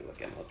shift after like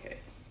MLK.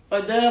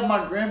 My dad,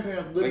 my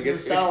grandparents lived in the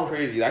South. It's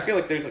crazy. I feel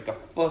like there's like a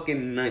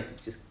fucking knife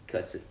that just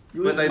cuts it.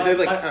 Listen, but I did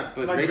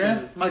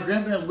like my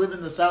grandparents lived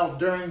in the South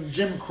during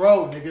Jim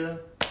Crow, nigga.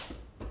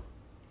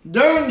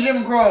 During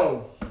Jim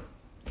Crow,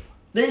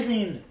 they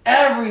seen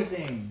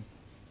everything.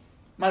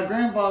 My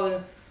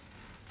grandfather,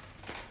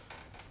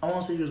 I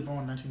want to say he was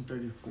born in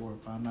 1934,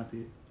 but I might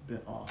be a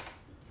bit off.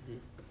 Mm-hmm.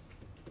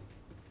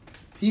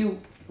 He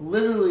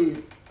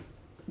literally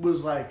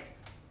was like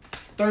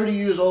 30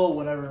 years old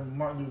whenever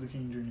Martin Luther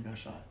King Jr. got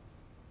shot.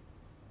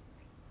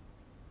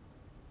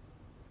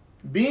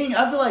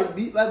 I feel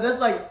like that's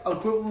like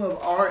equivalent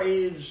of our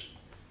age.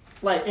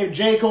 Like if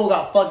J. Cole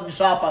got fucking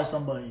shot by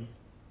somebody,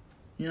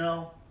 you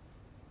know?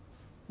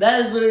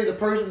 That is literally the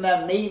person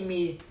that made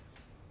me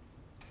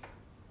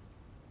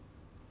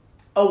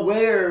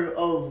aware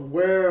of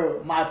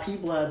where my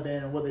people have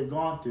been and what they've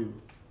gone through.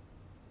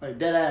 Like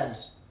dead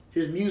ass.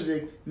 His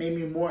music made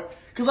me more,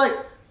 cause like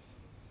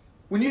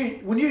when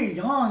you're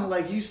young,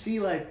 like you see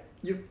like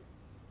you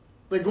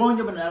like growing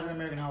up in an African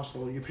American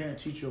household, your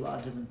parents teach you a lot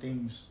of different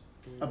things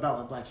about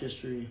like Black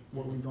history,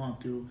 what we've gone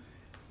through,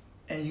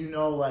 and you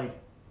know like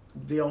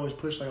they always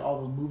push like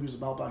all the movies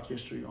about Black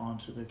history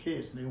onto their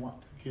kids, and they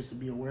want the kids to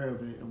be aware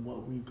of it and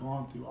what we've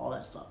gone through, all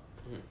that stuff.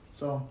 Mm-hmm.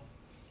 So,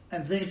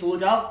 and things to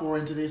look out for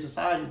in today's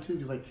society too,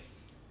 because like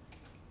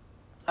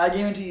I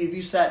guarantee you, if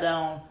you sat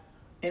down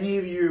any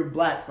of your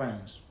Black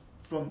friends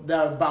from that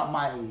are about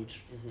my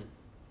age, mm-hmm.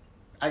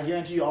 I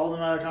guarantee you all of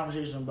them had a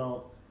conversation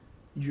about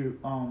your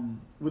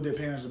with their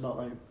parents about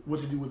like what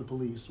to do with the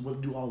police,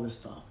 what to do, all this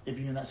stuff. If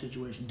you're in that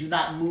situation, do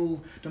not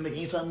move, don't make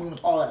any sudden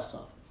movements, all that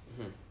stuff.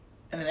 Mm-hmm.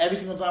 And then every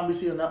single time we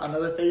see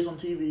another face on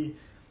TV,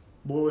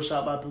 boy was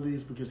shot by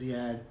police because he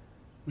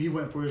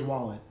went for his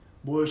wallet.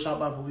 Boy was shot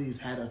by police,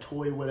 had a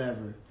toy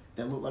whatever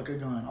that looked like a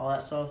gun, all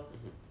that stuff.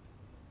 Mm-hmm.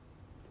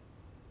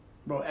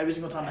 Bro, every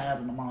single time I have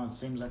it, my mom has the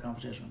same exact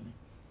conversation with me.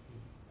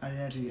 I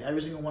guarantee you,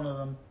 every single one of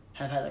them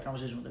have had that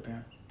conversation with their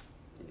parents.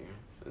 Yeah,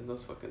 and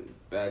those fucking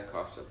bad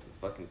cops have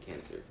fucking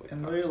cancer. Like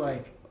and they're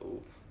like,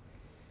 oh.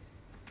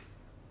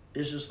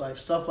 It's just like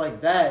stuff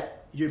like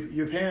that.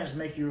 Your parents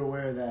make you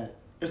aware that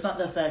it's not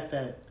the fact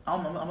that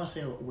I'm not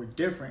saying we're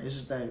different. It's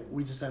just that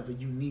we just have a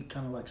unique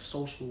kind of like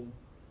social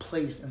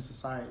place in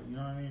society. You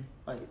know what I mean?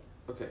 Like,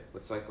 okay,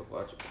 what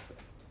psychological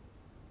effect?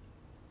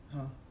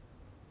 Huh?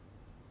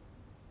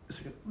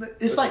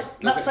 It's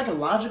like not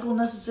psychological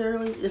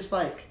necessarily. It's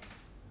like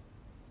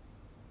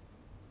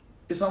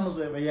it's almost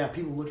like yeah,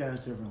 people look at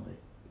us differently.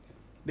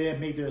 They have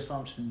made their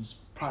assumptions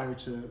prior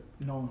to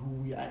knowing who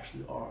we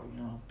actually are.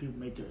 You know, people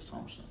make their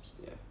assumptions.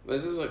 Yeah, but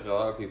it's just like a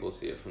lot of people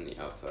see it from the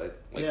outside.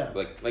 Like, yeah.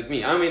 Like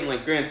me. I mean,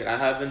 like granted, I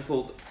have been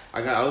pulled.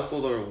 I was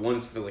pulled over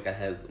once for like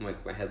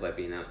my headlight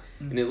being out,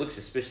 and it looked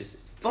suspicious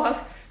as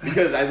fuck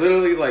because I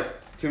literally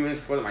like 2 minutes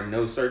before that my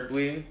nose started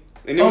bleeding.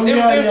 And it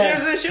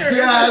was sure.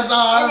 Yeah,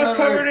 I was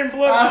covered in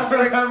blood. I was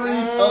like,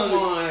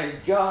 oh my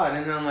god!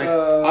 And then I'm like,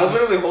 I was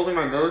literally holding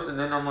my nose, and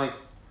then I'm like,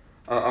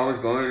 I was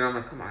going, and I'm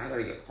like, come on, I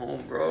gotta get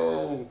home,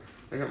 bro.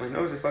 Like my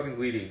nose is fucking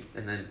bleeding,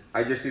 and then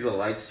I just see the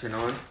lights turn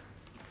on.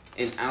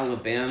 In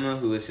Alabama,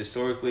 who is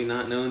historically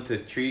not known to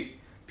treat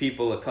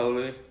people of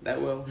color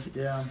that well.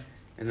 Yeah.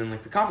 And then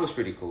like the cop was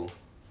pretty cool.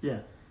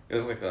 Yeah. It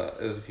was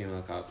a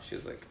female cop. She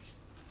was like,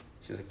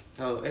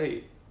 oh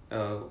hey,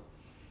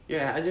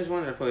 yeah, I just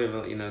wanted to probably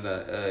let you know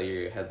that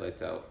your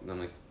headlight's out. And I'm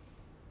like,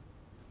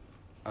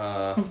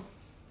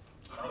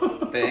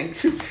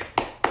 thanks.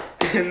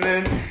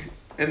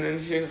 and And then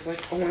she was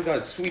like, "Oh my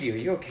god, sweetie, are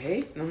you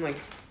okay?" And I'm like,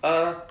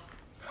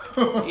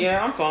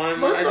 yeah, I'm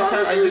fine.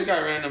 I just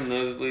got random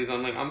nosebleeds.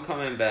 I'm like, I'm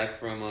coming back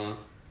from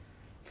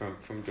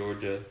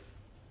Georgia.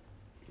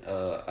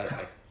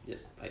 I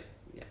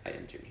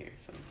interned here,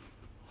 so.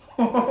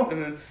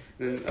 And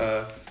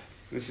then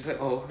she's like,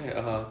 "Oh,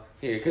 okay,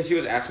 here," because she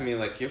was asking me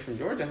like, "You're from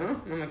Georgia, huh?"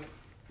 And I'm like,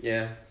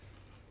 "Yeah,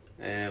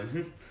 I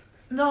am."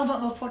 No,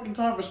 not no fucking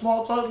time for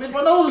small talk, bitch.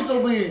 My nose is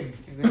so bleeding.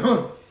 And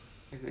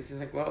then she's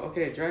like, "Well,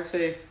 okay, drive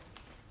safe."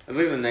 I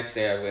believe the next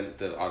day I went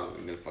the auto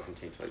and it fucking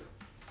changed like.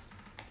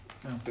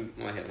 Oh.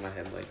 My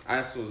head, like I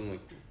absolutely like.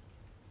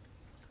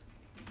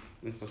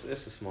 It's the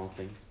small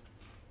things.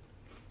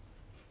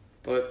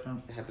 But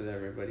it happens to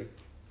everybody.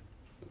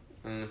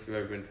 I don't know if you've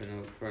ever been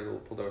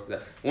pulled over for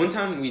that. One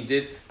time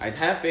I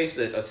have faced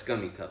a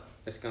scummy cop.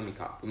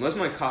 But most of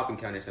my cop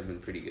encounters have been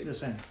pretty good. The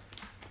same.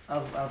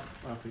 I've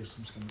faced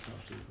some scummy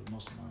cops too, but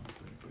most of mine have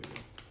been pretty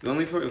good. The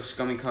only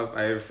scummy cop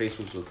I ever faced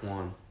was with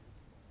Juan.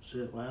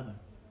 Shit, what happened?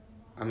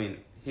 I mean,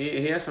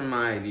 he asked for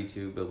my ID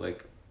too, but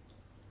like,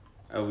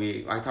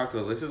 I talked to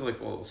her. This is like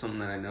something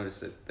that I noticed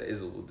that is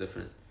a little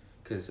different,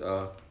 because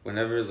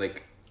whenever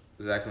like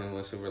Zach and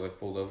Melissa were like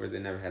pulled over, they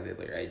never had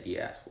their ID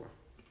asked for,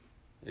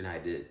 and I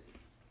did.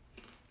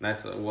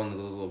 That's one of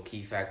those little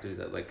key factors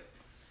that like,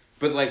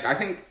 but like I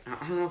don't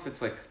know if it's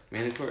like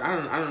mandatory. I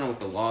don't know what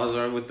the laws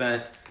are with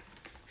that.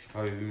 Should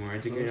probably be more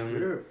educated on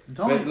that.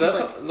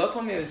 But Love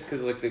told me it's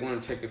because like they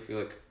want to check if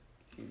you're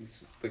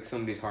like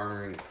somebody's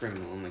harboring a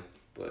criminal. I'm like,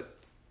 but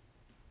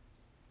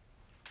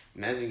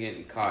imagine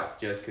getting caught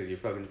just because your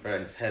fucking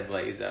friend's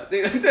headlight is out.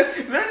 Imagine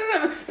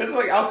that. It's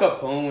like Al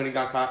Capone when he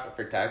got caught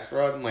for tax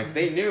fraud. And like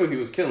they knew he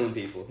was killing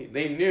people.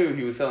 They knew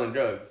he was selling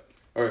drugs,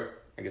 or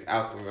I guess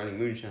alcohol, running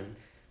moonshine.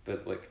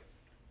 But like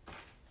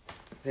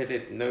they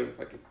didn't know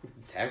like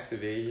tax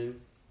evasion.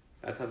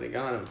 That's how they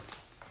got him.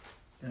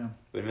 Yeah.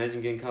 But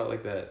imagine getting caught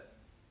like that.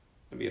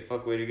 That'd be a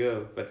fuck way to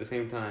go. But at the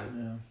same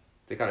time,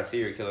 if they caught a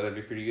serial killer, that'd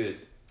be pretty good.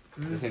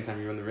 At the same time,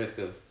 you run the risk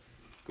of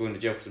going to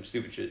jail for some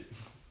stupid shit.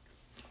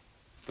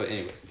 But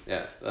anyway,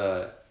 yeah.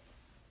 But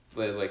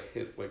like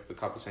the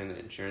cop was saying that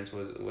insurance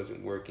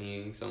wasn't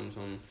working. Some.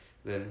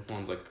 Then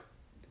Juan's like,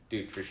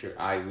 dude, for sure.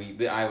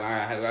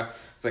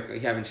 It's like, you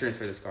have insurance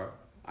for this car.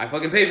 I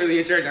fucking paid for the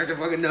insurance. I have to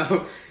fucking know.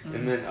 Mm-hmm.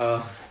 And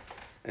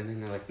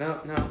then they're like,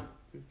 no,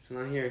 it's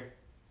not here.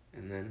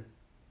 And then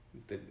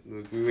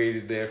we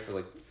waited there for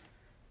like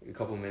a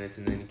couple minutes,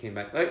 and then he came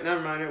back. Like,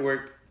 never mind, it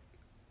worked.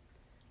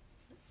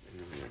 And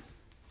then I'm like,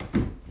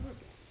 okay.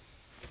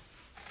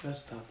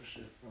 That's the type of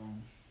shit, bro.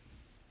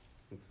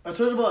 I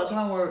told you about a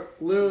time where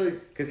literally.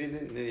 Because he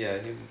didn't.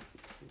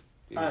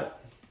 Yeah.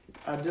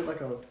 I did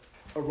like a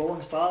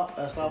rolling stop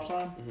at a stop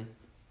sign. Mm-hmm.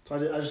 So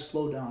I just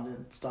slowed down. I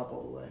didn't stop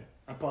all the way.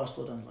 I probably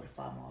slowed down to like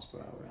 5 miles per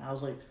hour. And I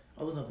was like,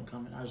 oh, there's nothing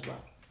coming. I just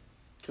left.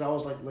 Because I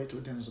was like late to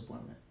a dentist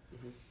appointment.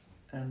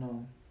 Mm-hmm.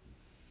 And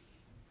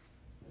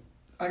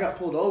I got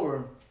pulled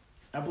over.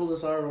 I pulled the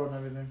side road and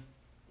everything.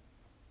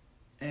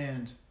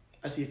 And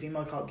I see a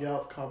female cop get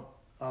out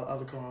of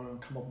the car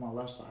and come up on my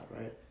left side,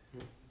 right?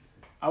 Mm-hmm.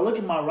 I look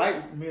in my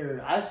right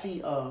mirror. I see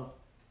it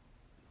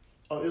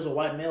was a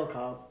white male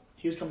cop.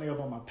 He was coming up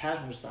on my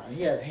passenger side. And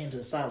he had his hand to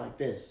the side like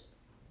this.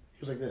 He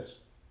was like this.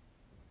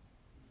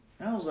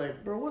 And I was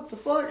like, bro, what the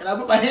fuck? And I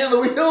put my hand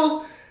on the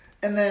wheels.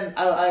 And then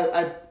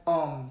I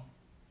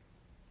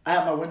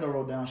had my window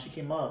rolled down. She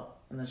came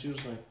up. And then she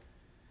was like,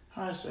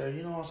 hi, sir.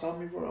 You know what stopped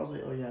me for? I was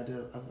like, oh, yeah, I did.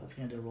 I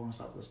think I did a rolling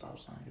stop at the stop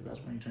sign. Because that's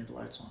when you turn the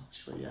lights on.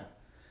 She's like, yeah.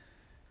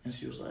 And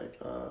she was like,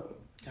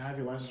 can I have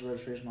your license,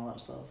 registration, all that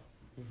stuff?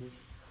 Mm-hmm.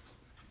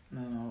 And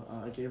then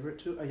I gave it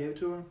to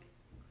her.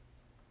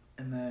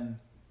 And then,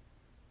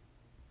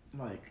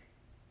 like,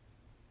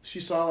 she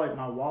saw, like,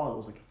 my wallet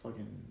was, like, a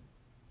fucking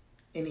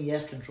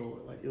NES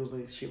controller. Like, it was,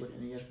 like, shaped like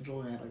an NES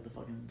controller and had, like, the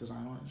fucking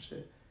design on it and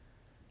shit.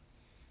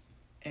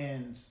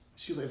 And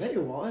she was like, is that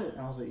your wallet?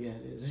 And I was like, yeah,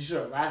 it is. And she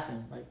started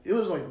laughing. Like, it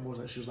was, like, more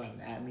like she was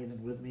laughing at me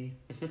than with me.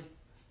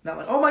 Not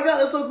like, oh, my God,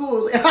 that's so cool.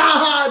 It was like, ha,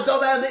 ha,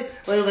 dumbass thing.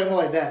 Like, it was, like,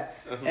 more like that.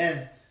 Uh-huh.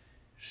 And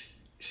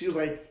she was,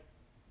 like,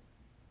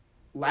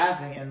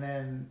 laughing, and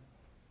then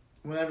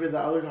whenever the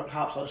other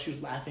cop saw she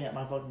was laughing at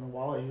my fucking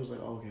wallet, he was like,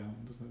 oh, okay,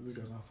 this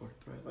guy's not fucking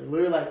right. Like,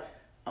 literally, like,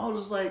 I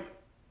was just like,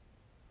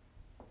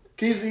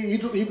 he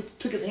took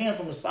his hand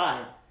from the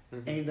side,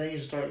 mm-hmm. and then he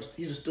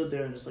just stood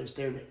there and just, like,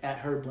 stared at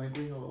her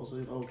blankly. I was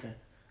like, oh, okay,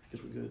 I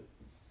guess we're good.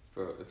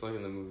 Bro, it's like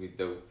in the movie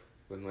Dope,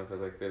 when, like,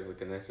 there's, like,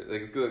 the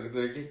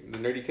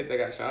nerdy kid that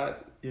got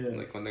shot. Yeah.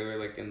 Like, when they were,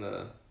 like, in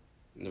the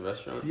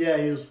restaurant. Yeah,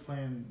 he was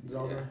playing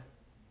Zelda.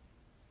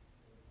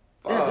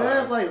 Yeah,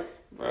 that's like...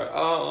 Bro,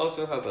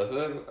 also have the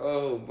hood.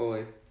 Oh,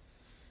 boy.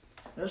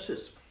 That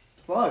shit's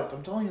fucked.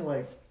 I'm telling you,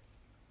 like...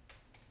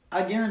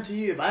 I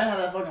guarantee you, if I had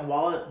that fucking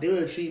wallet, they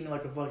would treat me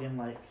like a fucking,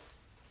 like...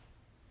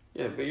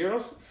 Yeah, but you're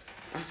also...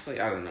 Actually,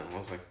 I don't know. I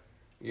was like,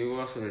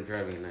 you're also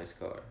driving a nice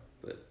car.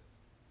 But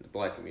the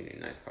black community, a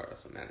nice car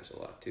also matters a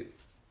lot, too.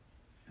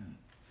 Yeah.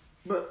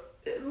 But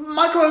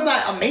my car is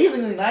not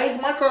amazingly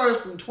nice. My car is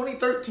from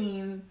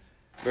 2013.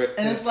 But,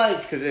 and it's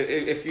like... Because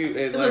if you...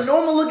 It's like, a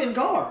normal-looking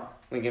car.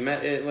 Like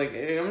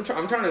I'm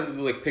trying to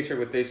like picture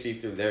what they see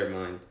through their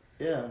mind.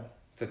 Yeah.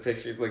 To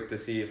picture like to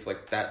see if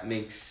like that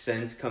makes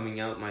sense coming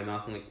out my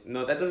mouth. I'm like,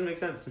 no, that doesn't make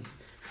sense.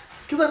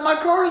 Cause like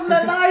my car isn't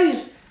that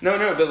nice. No,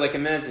 but like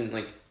imagine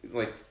like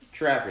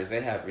trappers,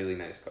 they have really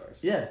nice cars.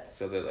 Yeah.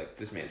 So they're like,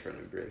 this man's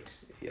running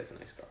brakes if he has a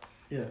nice car.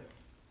 Yeah.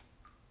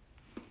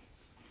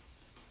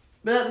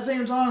 But at the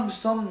same time,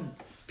 some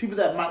people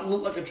that might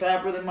look like a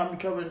trapper, they might be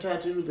covered in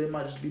tattoos. They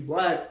might just be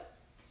black.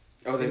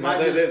 Oh, they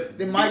might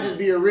just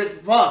be a rich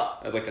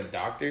fuck. Like a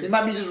doctor. They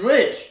might be just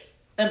rich,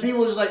 and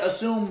people just like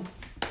assume,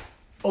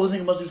 oh, this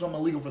nigga must do something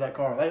illegal for that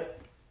car, right?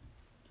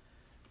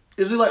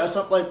 It's really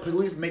like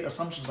police make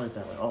assumptions like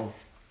that, like, oh,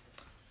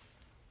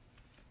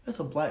 that's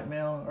a black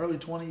male, early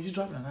 20s. He's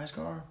driving a nice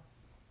car.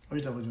 Oh,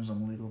 he's definitely doing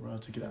something illegal, bro.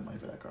 To get that money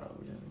for that car,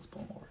 let's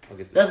pull him over.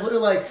 That's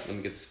literally like. Let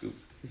me get the scoop.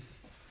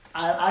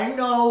 I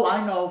know,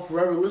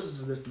 whoever listens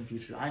to this in the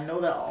future, I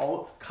know that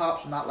all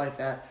cops are not like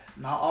that.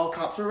 Not all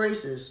cops are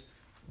racist.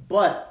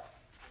 But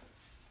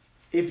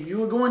if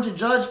you are going to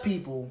judge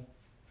people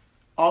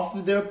off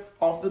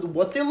of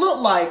what they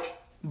look like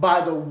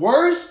by the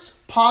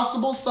worst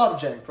possible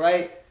subject,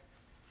 right?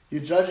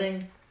 You're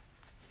judging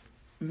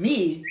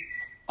me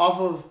off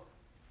of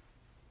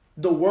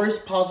the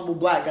worst possible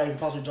black guy you can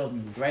possibly judge me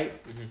with, right?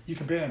 Mm-hmm. You're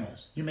comparing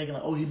us. You're making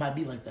like, oh, he might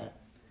be like that.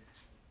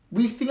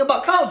 We think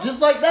about cops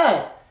just like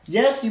that.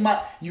 Yes,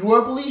 you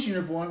wear a police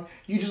uniform,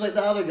 you just like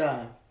the other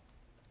guy.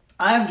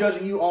 I am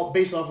judging you all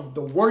based off of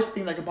the worst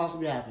thing that could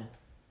possibly happen.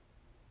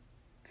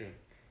 Okay.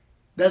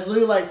 That's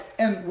literally like,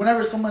 and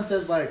whenever someone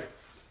says like,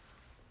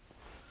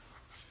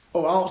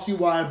 oh, I don't see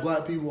why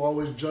black people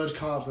always judge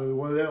cops.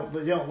 Well,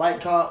 they don't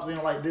like cops, they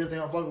don't like this, they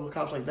don't fuck with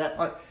cops like that.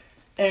 Like,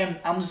 and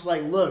I'm just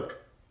like, look,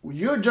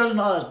 you're judging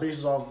us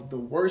based off of the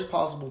worst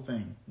possible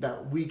thing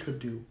that we could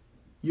do.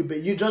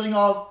 You're judging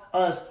off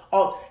us.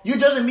 You're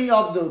judging me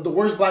off the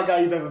worst black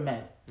guy you've ever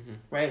met,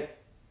 right?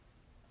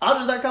 I'll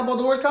judge that cop off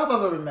the worst cop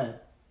I've ever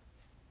met.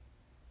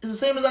 It's the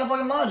same as that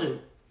fucking logic.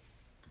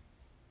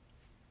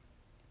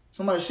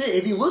 So I'm like, shit,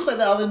 if he looks like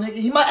that other nigga,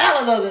 he might act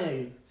like the other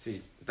nigga.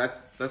 See,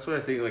 that's what I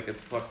think. Like,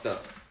 it's fucked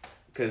up,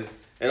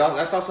 because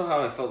that's also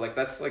how I felt. Like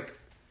that's how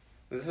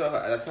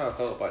I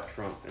felt about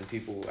Trump. And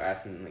people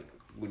ask me like,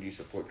 would you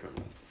support Trump?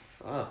 Like,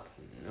 fuck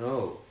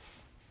no.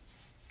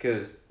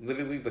 Because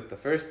literally, like, the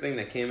first thing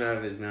that came out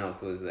of his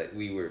mouth was that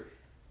we were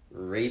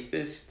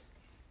rapists,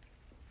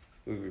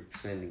 we were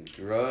sending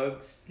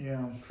drugs,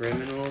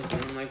 criminals,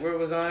 and I'm like, where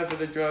was I for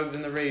the drugs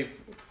and the rape?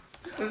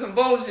 That's some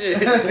bullshit.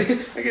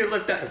 I get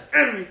looked at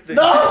everything.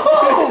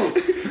 No!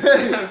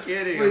 I'm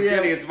kidding.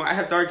 Kidding. I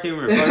have dark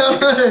humor.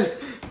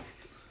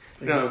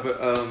 No,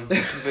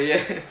 but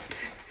yeah.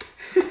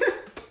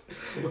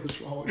 What's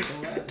wrong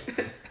with your ass?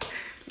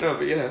 No,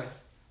 but yeah.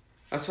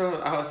 That's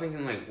what I was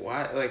thinking, like,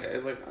 why? Like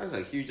that's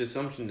a huge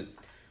assumption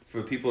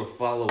for people to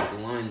follow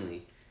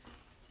blindly.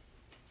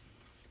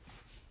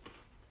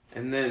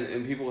 And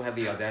people have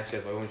the audacity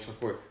of, I want to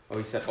support. Oh,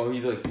 he said,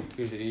 he's like,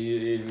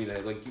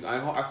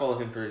 I follow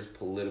him for his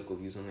political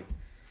views. I'm like,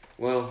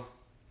 well,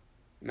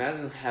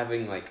 imagine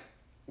having, like,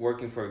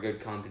 working for a good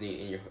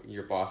company and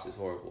your boss is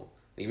horrible.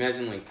 Like,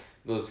 imagine, like,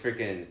 those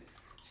freaking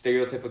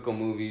stereotypical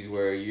movies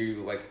where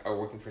you, like, are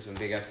working for some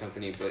big ass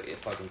company, but it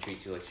fucking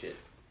treats you like shit.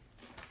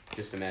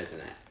 Just imagine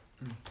that.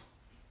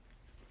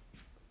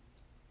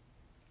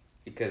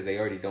 Because they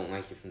already don't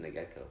like you from the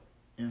get-go.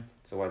 Yeah.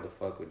 So why the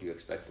fuck would you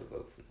expect to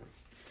vote for them?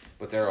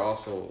 But there are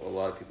also a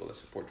lot of people that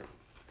support Trump.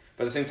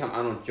 But at the same time,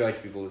 I don't judge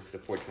people who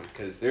support Trump.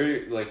 Because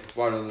they're, like,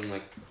 rather than,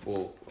 like,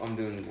 well, I'm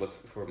doing what's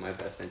for my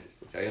best interest.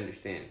 Which I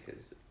understand.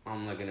 Because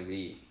I'm not going to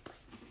be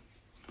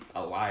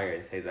a liar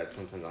and say that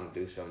sometimes I'm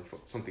doing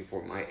something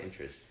for my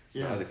interest.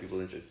 Yeah. Not other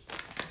people's interests.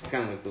 It's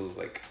kind of like those,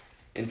 like,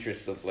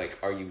 interests of, like,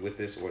 are you with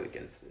this or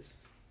against this?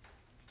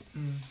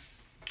 And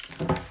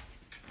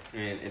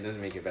it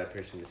doesn't make you a bad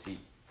person to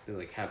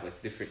like have like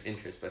different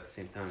interests, but at the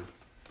same time,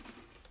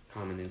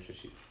 common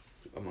interests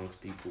amongst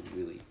people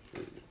really.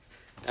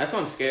 That's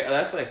what I'm scared.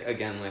 That's like,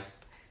 again, like,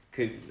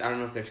 I don't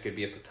know if there's could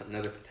be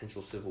another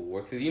potential civil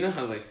war, because you know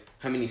how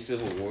many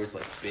civil wars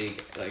like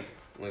big like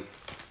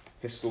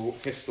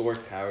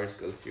historic powers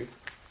go through.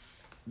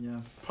 Yeah,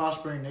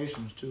 prospering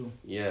nations too.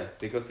 Yeah,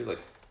 they go through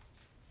like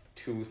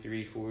 2,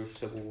 3, 4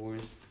 civil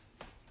wars.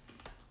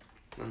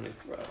 I'm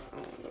like, bro, I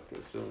don't want to go through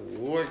a civil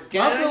war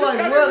again. I feel like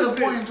we're at the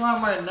point in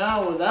time right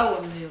now where that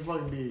wouldn't even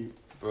fucking be.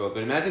 Bro,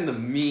 but imagine the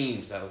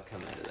memes that would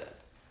come out of that.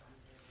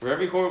 For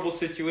every horrible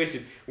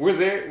situation, where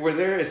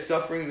there is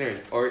suffering, there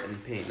is art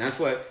and pain. That's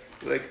what,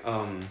 like,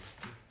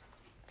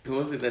 who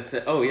was it that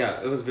said? Oh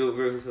yeah, it was Bill.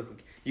 It was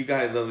like, you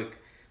guys love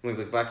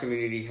like black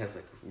community has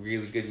like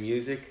really good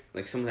music.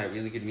 Like some of that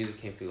really good music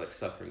came through like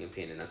suffering and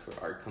pain, and that's where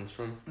art comes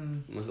from.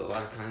 Most a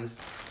lot of times,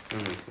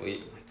 and I'm like,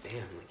 wait, like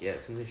damn, like yeah,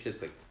 some of this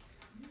shit's like.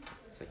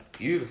 It's like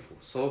beautiful,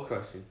 soul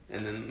crushing,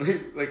 and then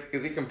like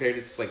because he compared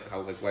it to like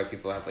how like white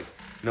people have like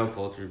no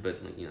culture,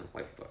 but like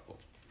white people have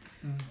culture.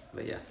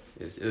 But yeah,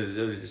 it was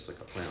just like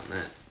a play on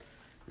that.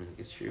 I'm like,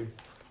 it's true.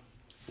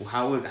 Well,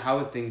 how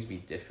would things be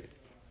different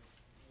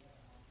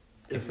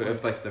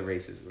if like the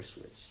races were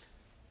switched?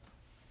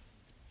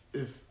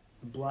 If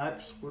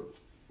Blacks were...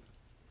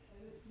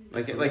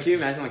 Like, can you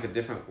imagine, like, a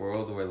different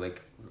world where,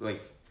 like,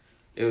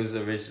 it was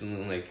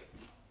originally, like,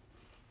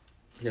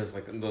 it was,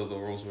 like, the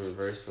roles were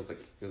reversed, but, like,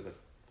 it was, like,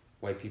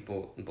 white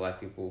people and black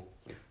people,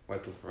 like,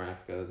 white people from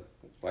Africa,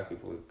 black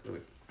people,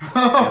 like,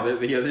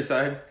 the other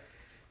side.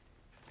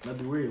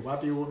 That'd be weird.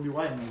 White people wouldn't be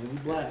white, man. They'd be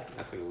black.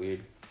 That's, like, a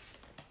weird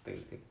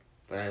thing.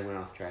 But I went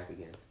off track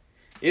again.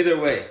 Either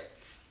way,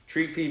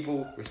 treat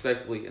people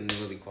respectfully and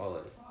with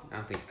equality. I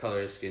don't think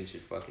color of skin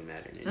should fucking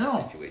matter in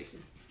any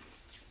situation.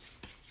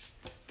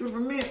 Dude, for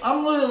me,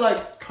 I'm literally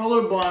like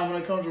colorblind when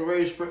it comes to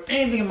race for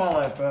anything in my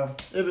life, bro.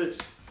 If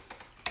it's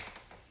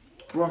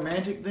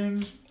romantic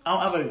things, I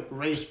don't have a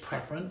race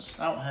preference.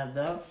 I don't have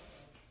that.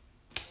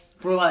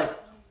 For like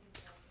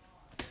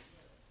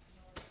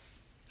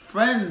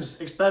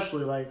friends,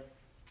 especially, like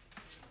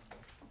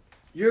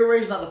your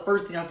race is not the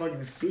first thing I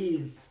fucking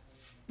see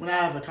when I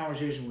have a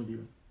conversation with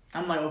you.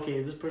 I'm like, okay,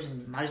 if this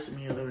person is nice to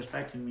me or they're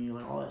respecting me,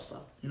 like all that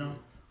stuff, you know?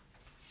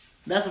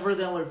 That's the first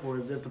thing I look for.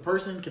 If the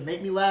person can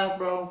make me laugh,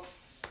 bro,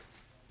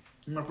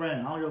 you're my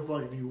friend. I don't give a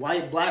fuck if you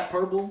white, black,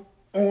 purple,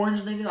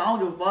 orange, nigga. I don't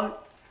give a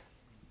fuck.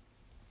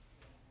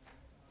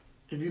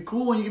 If you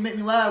cool and you can make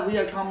me laugh, we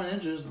got common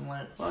interests. I'm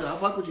like, fuck, I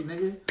fuck with you,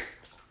 nigga.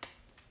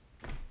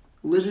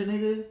 Lizard,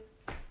 nigga.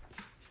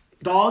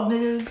 Dog,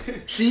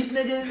 nigga. Sheep,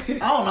 nigga.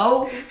 I don't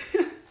know.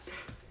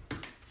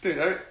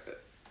 Dude,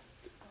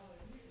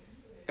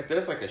 if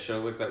there's like a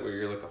show like that where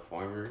you're like a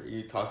farmer,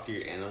 you talk to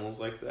your animals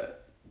like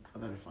that. Oh,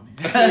 that'd be funny.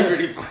 That'd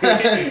be pretty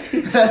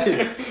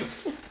funny.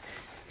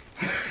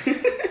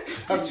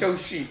 Eat your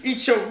sheep.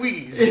 Eat your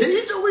weeds.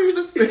 Eat your weeds.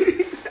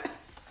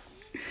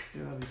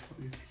 Yeah, that'd be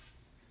funny.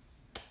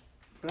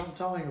 But I'm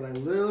telling you, like,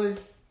 literally,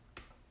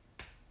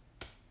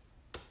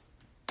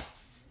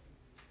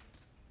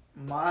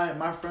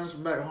 my friends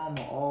from back home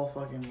are all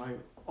fucking, like,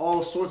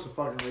 all sorts of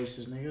fucking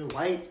races, nigga.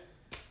 White,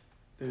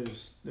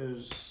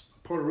 there's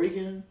Puerto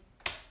Rican,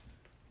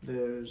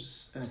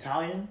 there's an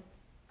Italian,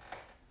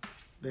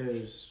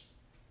 there's...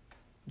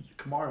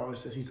 Kamara always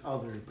says he's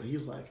other, but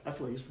he's like, I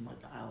feel like he's from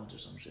like the islands or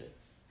some shit.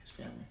 His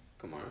family.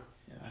 Kamara?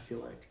 Yeah, I feel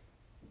like.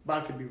 But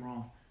I could be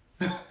wrong.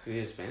 Is he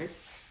Hispanic?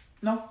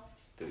 No.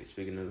 Does he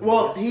speak another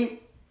language?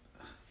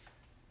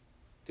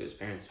 Do his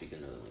parents speak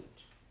another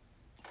language?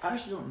 I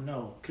actually don't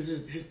know. Because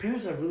his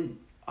parents have really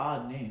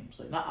odd names.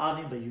 Like, not odd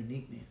names, but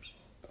unique names.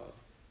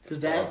 His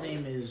dad's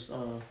name is...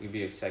 You'd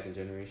be a second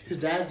generation. His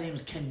dad's name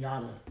is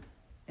Kenyatta.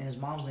 And his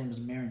mom's name is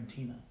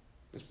Marantina.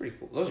 That's pretty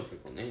cool. Those are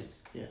pretty cool names.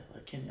 Yeah,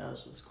 like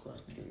Kenyatta's his cool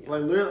last name. Kenyatta.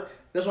 Like, literally,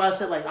 that's why I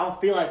said, like, I don't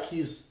feel like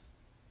he's,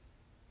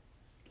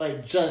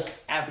 like,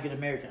 just African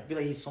American. I feel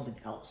like he's something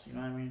else. You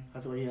know what I mean? I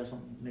feel like he has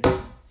something mixed.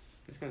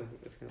 It's kind of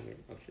weird.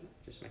 Oh, shit.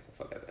 Just make the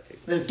fuck out of that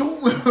table.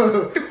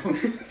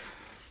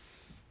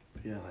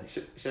 Yeah, like...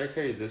 Should I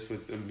carry this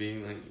with him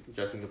being, like,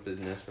 dressing up as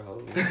Ness for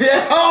Halloween?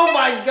 Yeah, oh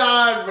my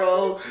god,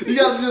 bro. You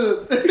gotta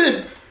do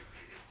it.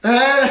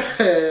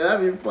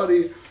 That'd be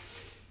funny.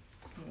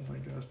 Oh my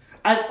gosh.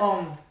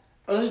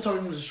 I was just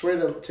talking to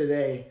Shweta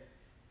today,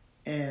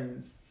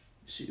 and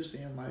she was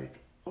saying, like,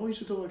 oh, you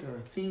should do, like,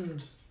 a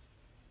themed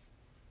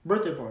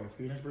birthday party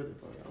for your next birthday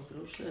party. I was like,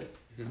 oh, shit.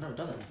 I've never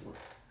done that before.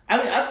 I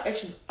mean,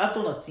 I've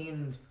done a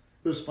themed,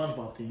 it was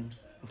SpongeBob themed,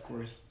 of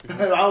course.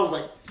 I was,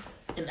 like,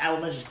 in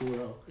elementary school,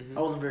 though. I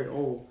wasn't very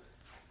old.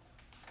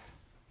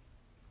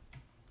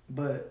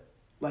 But,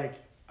 like,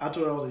 I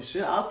told her, I was like,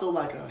 shit, I'll throw,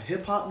 like, a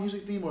hip-hop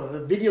music theme or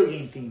a video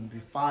game theme would be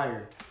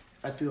fire.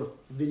 If I threw a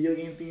video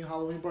game theme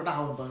Halloween party, not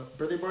Halloween, but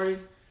birthday party,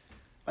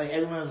 like,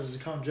 everyone has to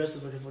come dressed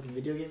as, like, a fucking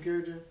video game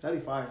character, that'd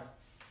be fire.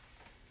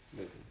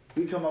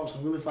 We come up with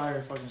some really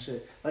fire fucking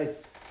shit.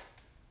 Like,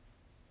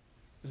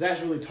 Zach's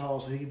really tall,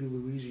 so he could be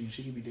Luigi and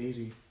she could be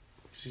Daisy.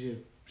 She has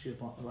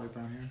light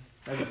brown hair.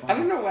 That'd be fun. I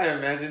don't know why I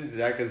imagined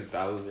Zach as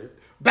Bowser.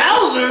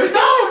 Bowser?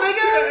 No,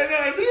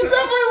 nigga! He's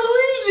definitely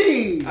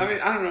Luigi! I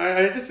mean, I don't know.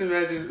 I just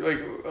imagine, like,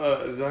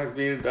 Zach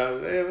being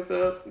Bowser. Hey, what's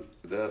up?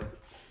 What's up?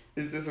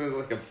 It's just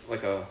like a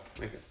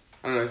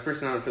I don't know, his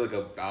personality would feel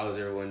like a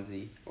Bowser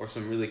onesie or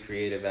some really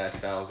creative ass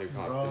Bowser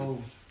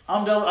costume. Bro,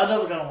 I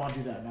definitely kind of want to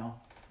do that now.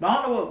 But I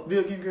don't know what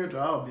video game character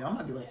I would be. I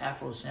might be like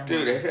Afro Samurai.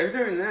 Dude, if they're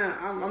doing that,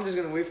 I'm just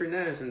gonna wait for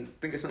Nez and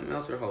think of something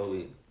else for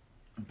Halloween.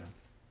 Okay.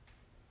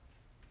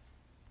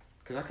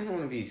 Cause I kind of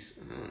want to be.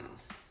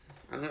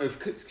 I don't know if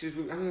I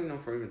don't even know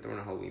if we're even throwing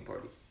a Halloween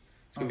party.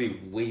 It's gonna be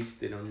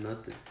wasted on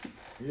nothing.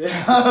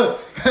 Yeah.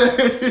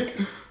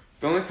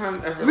 The only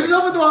time ever. We should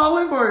have to do a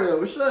Halloween party though.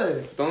 We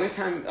should. The only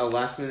time a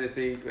last minute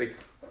thing cause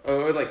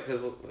I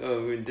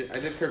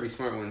did Kirby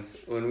Smart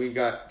once when we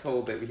got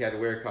told that we had to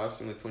wear a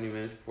costume like 20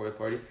 minutes before the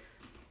party.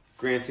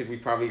 Granted, we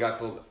probably got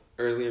told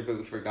earlier, but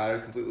we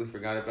completely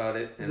forgot about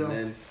it. And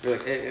then we're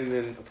like, and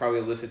then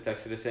probably Alyssa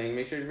texted us saying,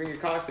 make sure to bring your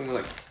costume. We're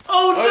like,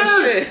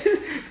 oh shit!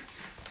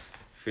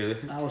 Feel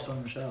it? I was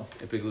telling Michelle.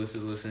 If Big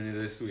Alyssa's listening to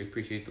this, we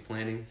appreciate the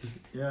planning.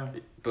 Yeah.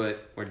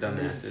 But we're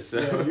dumbasses, so.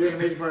 Yeah, you're an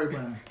amazing party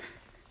planner.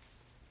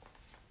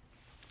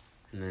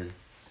 And then,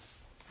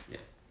 yeah.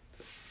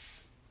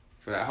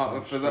 For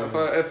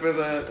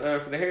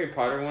the Harry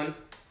Potter one,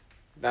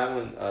 that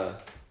one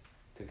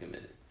took a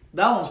minute.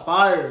 That one's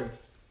fire.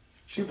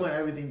 She put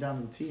everything down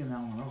to the T in that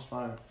one. That was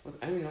fire.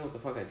 I don't even know what the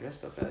fuck I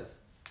dressed up as.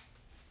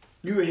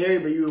 You were hairy,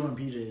 but you were wearing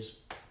PJs.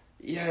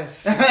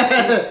 Yes. And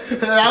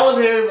I was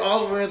hairy. I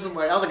was wearing some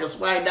I was like a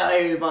swagged out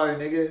Harry Potter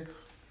nigga.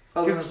 I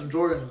was wearing some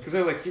Jordans. Because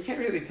they're like, you can't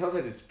really tell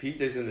that it's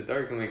PJs in the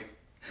dark. I'm like,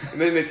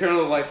 and then they turn on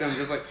the lights and I'm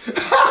just like,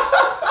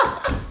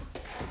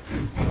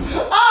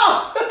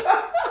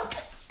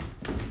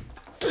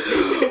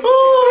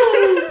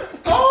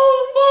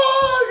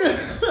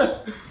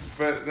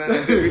 But then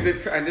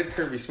I did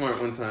Kirby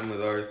Smart one time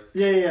with Arth.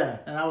 Yeah.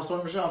 And I was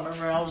telling Michelle, I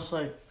remember, and I was just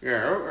like...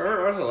 Yeah,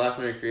 I was the last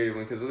minute creative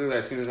one, because literally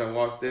as soon as I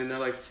walked in, they're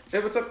like, hey,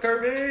 what's up,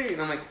 Kirby?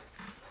 And I'm like...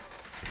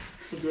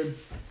 Good.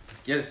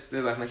 Yes,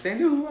 they're like, they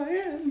know who I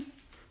am.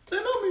 They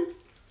know me.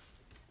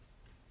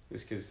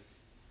 Just because...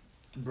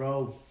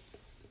 Bro.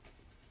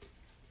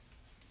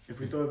 If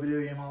we throw a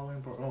video game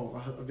Halloween party...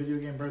 Oh, a video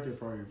game birthday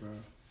party, bro.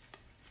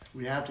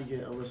 We have to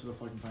get Alyssa to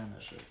fucking plan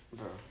that shit.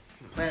 Bro.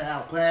 Plan it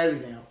out. Plan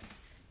everything out.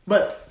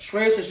 But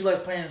Shreya says she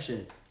likes planning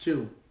shit,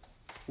 too.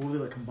 What would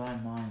they like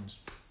combine minds?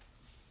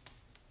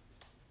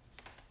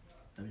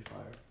 That'd be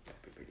fire.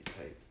 That'd be pretty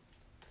tight.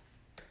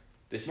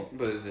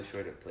 But is this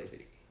way to play video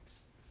games?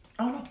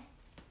 I don't know.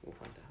 We'll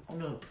find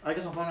out. I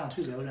guess I'll find out on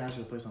Tuesday. I was gonna ask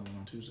you to play something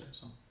on Tuesday,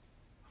 so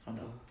I'll find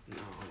out.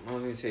 No, I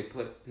was gonna say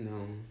play.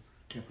 No.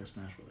 Can't play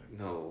Smash with her.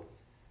 No.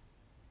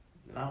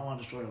 I don't want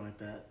to destroy her like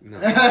that. No.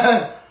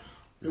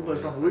 We can play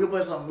something. We can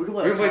play something. We can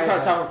play. We can play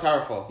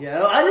Towerfall.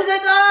 Yeah, I just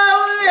said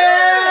no.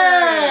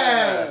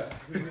 Yeah.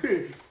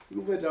 We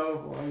can play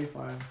Towerfall. That'll be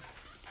fine.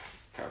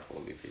 Towerfall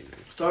will be pretty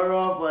nice. Start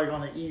off like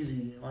on an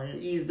easy,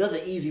 That's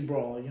an easy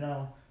brawl, you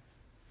know.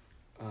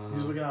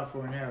 Just looking out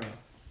for an arrow.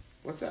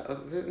 What's that?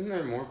 Isn't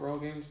there more brawl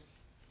games?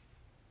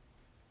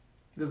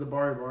 There's the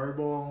Bari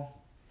Ball.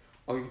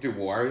 Oh, you can do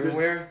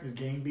WarioWare? There's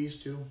Gang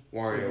Beast too.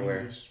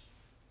 WarioWare.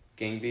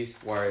 Gang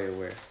Beast,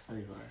 WarioWare.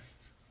 That'd be fire.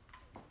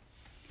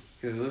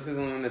 Because Alyssa's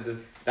the one that does...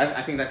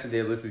 I think that's the day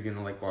Alyssa's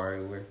gonna like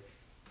WarioWare.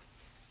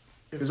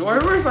 Because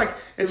WarioWare is like...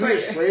 It's like...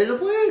 ready to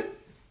play?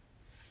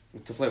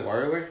 To play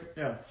WarioWare?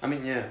 Yeah. I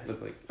mean, yeah,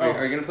 but like...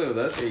 Are you gonna play with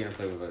us or are you gonna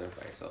play with other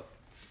by yourself?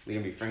 Are you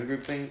gonna be friend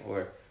group thing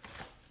or...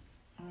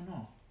 I don't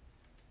know.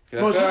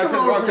 Because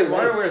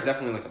WarioWare is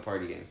definitely like a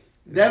party game.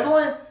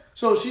 Definitely?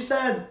 So she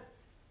said...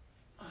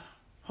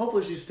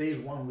 Hopefully she stays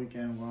one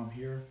weekend while I'm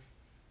here.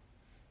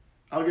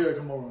 I'll get her to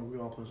come over and we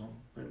all play something.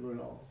 Like, literally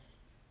all.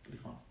 It'll be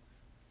fun.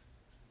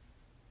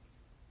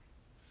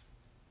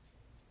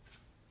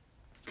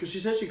 Because she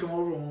said she'd come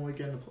over one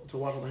weekend to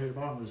watch all the Harry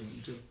Potter movies with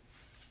me, too.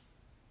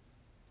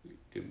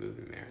 Do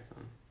movie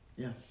marathon.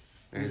 Yeah.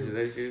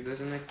 There's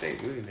the next day,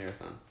 movie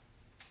marathon.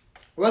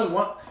 Well, that's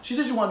one. She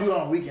said she want to do it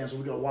on a weekend, so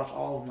we go watch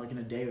all of them like in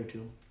a day or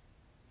two.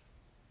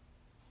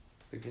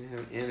 We can have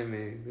an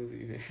anime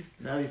movie marathon.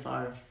 That'd be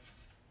fire.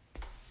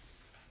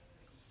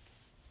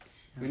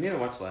 We need to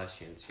watch Last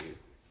Chance U.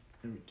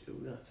 Yeah, we do.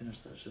 We gotta finish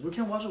that shit. We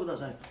can't watch it without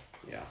Zach.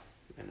 Yeah,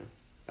 I know.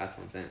 That's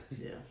what I'm saying.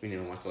 Yeah. We need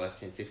to watch Last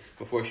Chance U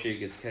before shit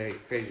gets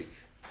crazy.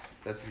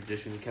 So that's a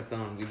tradition we kept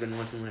on. We've been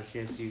watching Last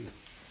Chance U.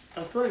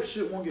 I feel like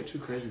shit won't get too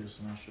crazy this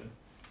semester.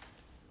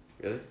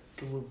 Really?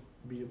 Cause we'll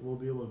be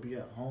able to be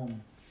at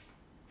home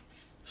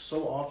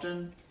so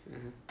often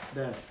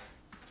that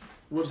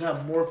we'll just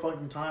have more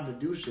fucking time to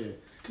do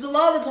shit. Cause a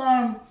lot of the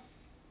time,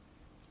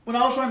 when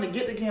I was trying to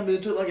get to campus,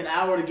 it took like an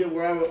hour to get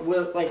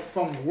like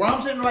from where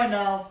I'm sitting right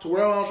now to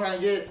where I was trying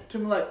to get. It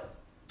took me like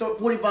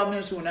 45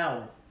 minutes to an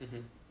hour. Mm-hmm.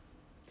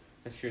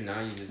 That's true. Now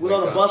you just with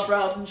all the bus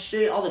routes and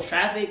shit, all the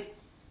traffic.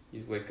 You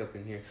just wake up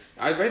in here.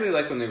 I really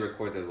like when they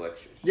record their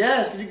lectures.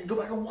 Yes, because you can go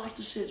back and watch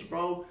the shits,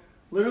 bro.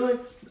 Literally,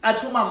 I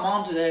told my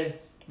mom today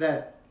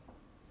that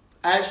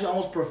I actually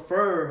almost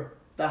prefer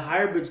the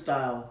hybrid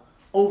style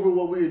over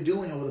what we were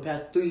doing over the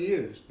past 3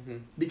 years. Mm-hmm.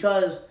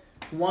 Because,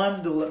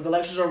 one, the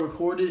lectures are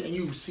recorded and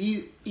you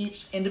see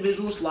each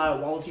individual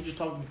slide while the teacher's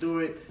talking through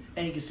it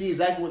and you can see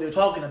exactly what they're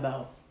talking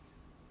about.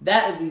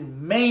 That is the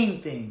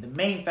main thing, the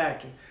main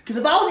factor. Because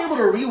if I was able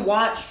to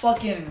rewatch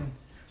fucking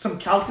some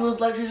calculus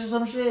lectures or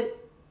some shit,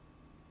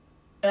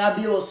 and I'd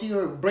be able to see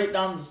her break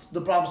down the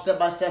problem step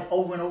by step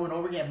over and over and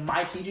over again,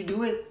 my teacher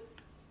do it,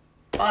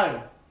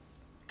 fire.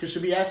 Because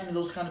she'll be asking me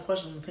those kind of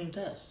questions in the same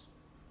test.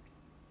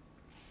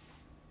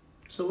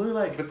 So we're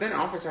like... But then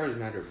office hours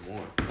matter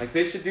more. Like,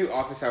 they should do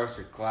office hours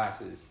for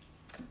classes.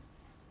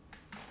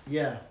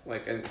 Yeah.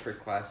 Like, for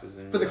classes.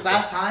 And for the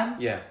class time?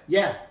 Yeah.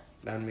 Yeah.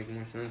 That would make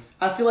more sense.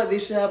 I feel like they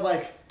should have,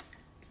 like,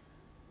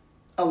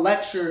 a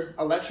lecture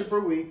per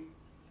week.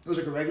 It was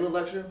like a regular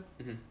lecture.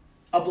 Mm-hmm.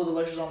 Upload the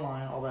lectures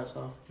online, all that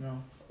stuff, you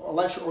know. A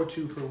lecture or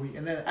two per week.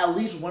 And then at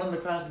least one of the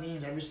class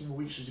meetings every single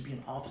week should be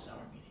an office hour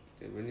meeting.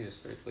 Dude, we need to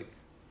start, like,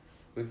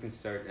 we can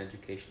start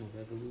educational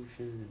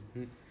revolution.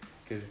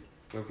 Because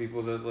where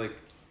people that, like,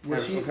 we're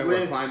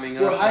climbing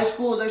up. Where high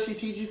school is actually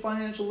teach you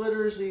financial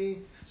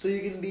literacy so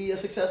you can be a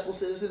successful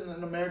citizen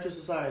in American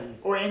society.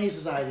 Or any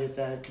society at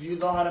that. Because you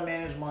know how to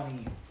manage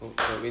money. But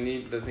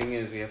the thing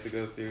is, we have to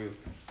go through...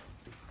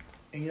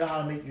 And you know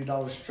how to make your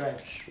dollar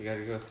stretch. We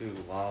gotta go through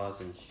laws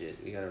and shit.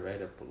 We gotta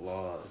write up the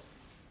laws.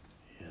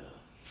 Yeah.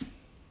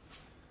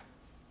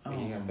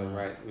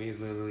 We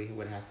literally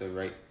would have to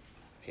write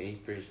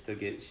papers to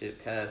get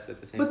shit passed at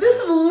the same. But this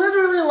is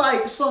literally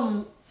like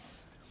some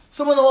of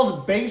the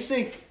most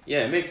basic.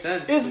 Yeah, it makes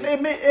sense.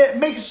 It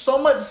makes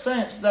so much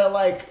sense that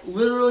like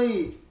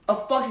literally a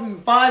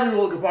fucking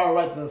 5-year-old could probably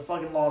write the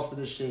fucking laws for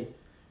this shit.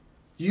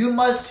 You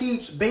must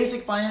teach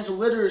basic financial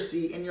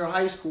literacy in your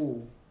high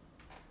school.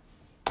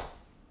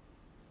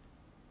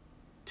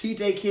 Teach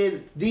a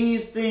kid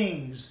these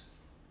things,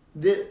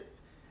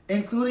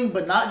 including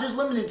but not just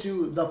limited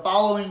to the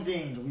following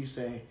things. We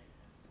say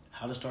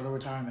how to start a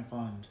retirement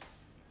fund,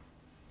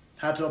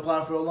 how to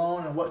apply for a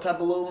loan, and what type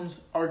of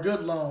loans are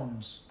good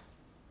loans.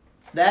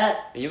 That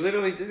and you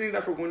literally just need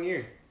that for 1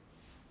 year.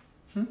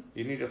 Hmm?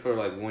 You need it for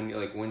like 1 year,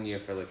 like 1 year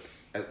for like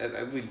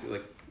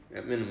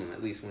at minimum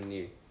at least 1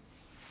 year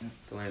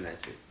to learn that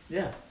shit.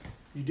 Yeah,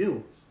 you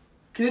do.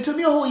 Cause it took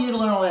me a whole year to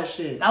learn all that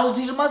shit. I was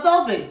teaching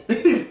myself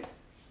it.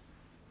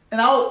 And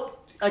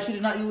I kid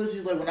you not,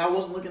 Ulysses, like when I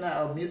wasn't looking at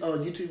a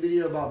YouTube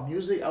video about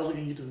music, I was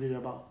looking at a YouTube video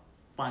about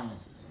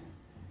finances.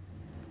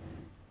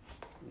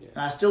 Yeah.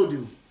 And I still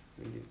do.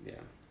 Yeah.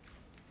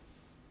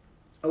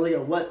 I look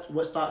at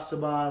what stocks to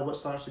buy, what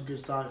stocks are good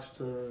stocks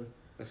to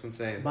That's what I'm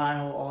saying. buy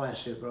and hold, all that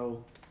shit,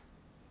 bro.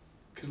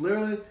 Because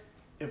literally,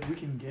 if we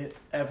can get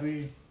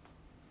every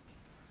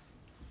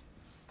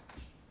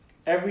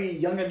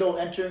young adult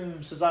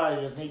entering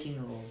society as an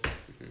 18-year-old,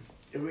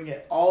 if we can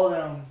get all of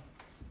them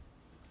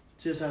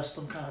just have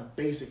some kind of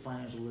basic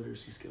financial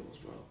literacy skills,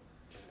 bro.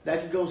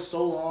 That could go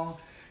so long.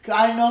 Cause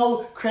I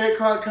know credit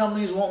card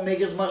companies won't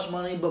make as much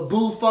money, but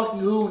boo fucking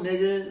who,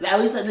 nigga?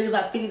 At least that nigga's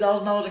got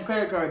 $50,000 in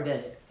credit card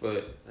debt.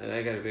 But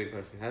I got a big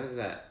question. How does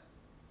that,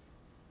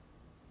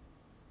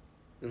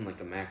 in like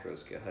a macro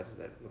scale, how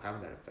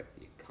would that affect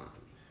the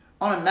economy?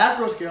 On a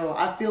macro scale,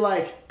 I feel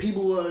like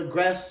people will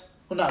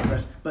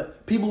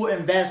people will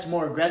invest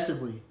more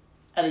aggressively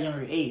at a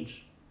younger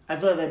age. I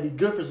feel like that'd be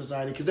good for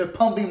society because they're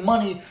pumping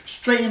money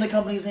straight in the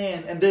company's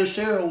hand, and their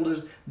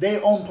shareholders,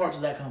 they own parts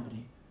of that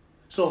company.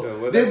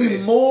 So there'd be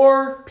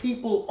more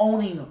people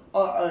owning,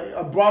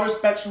 a broader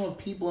spectrum of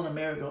people in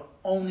America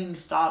owning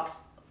stocks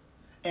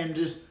and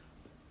just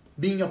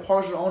being a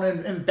partial owner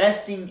and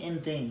investing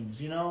in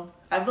things, you know?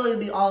 I feel like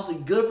it'd be honestly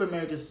good for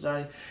American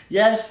society.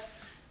 Yes,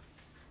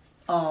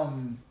 that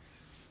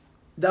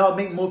would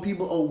make more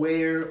people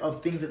aware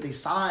of things that they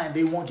sign.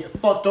 They won't get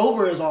fucked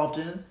over as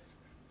often.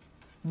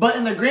 But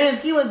in the grand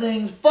scheme of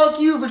things, fuck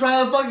you for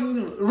trying to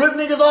fucking rip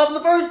niggas off in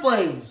the first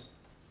place.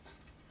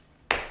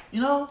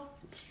 You know?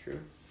 It's true.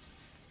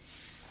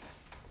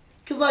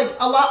 Because, like,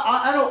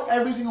 I know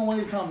every single one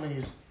of these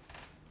companies,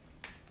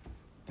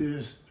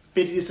 there's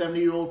 50 to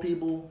 70-year-old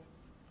people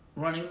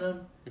running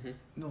them. Mm-hmm. And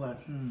they're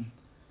like, when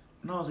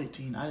I was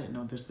 18, I didn't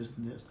know this,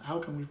 and this. How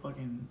can we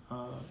fucking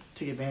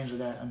take advantage of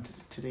that on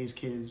today's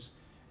kids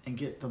and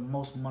get the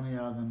most money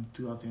out of them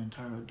throughout their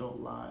entire adult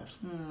lives?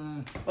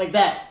 Like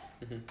that.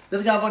 Mm-hmm.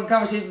 That's the kind of fucking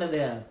conversation that they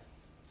have.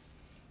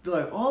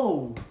 They're like,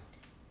 oh,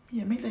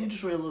 yeah, make the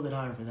interest rate a little bit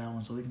higher for that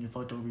one so we can get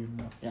fucked over even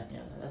more. Yeah,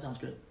 that sounds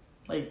good.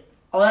 Like,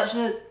 all that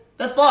shit,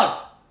 that's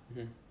fucked.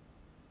 Mm-hmm.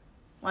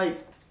 Like,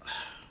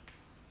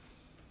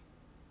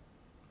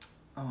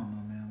 I don't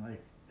know, man.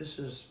 Like, it's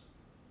just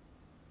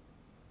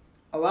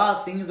a lot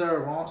of things that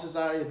are wrong in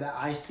society that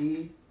I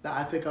see, that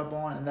I pick up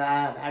on, and that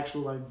I have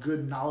actual, like,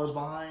 good knowledge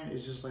behind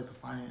is just, like, the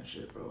finance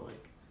shit, bro.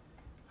 Like,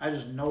 I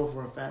just know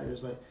for a fact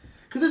there's, like,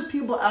 because there's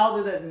people out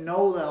there that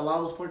know that a lot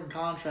of those fucking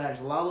contracts,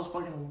 a lot of those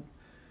fucking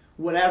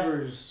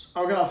whatevers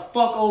are going to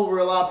fuck over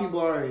a lot of people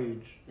our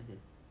age. Mm-hmm.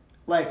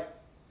 Like,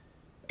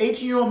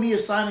 18-year-old me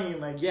is signing,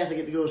 like, yes, I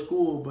get to go to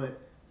school,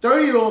 but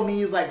 30-year-old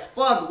me is like,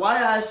 fuck, why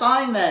did I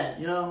sign that,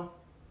 you know?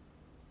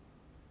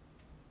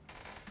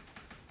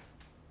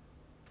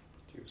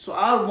 So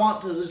I would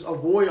want to just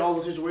avoid all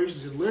those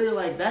situations because literally,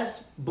 like,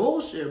 that's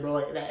bullshit, bro.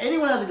 Like, that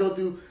anyone has to go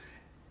through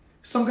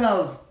some kind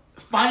of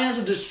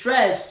financial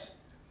distress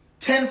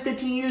 10,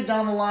 15 years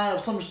down the line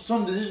of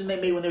some decision they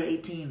made when they were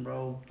 18,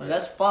 bro. Like,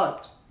 that's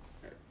fucked.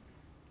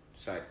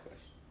 Side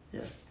question.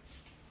 Yeah.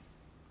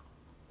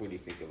 What do you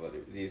think of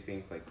do you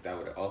think, like, that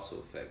would also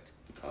affect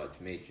college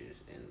majors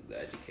and the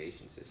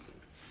education system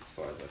as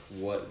far as, like,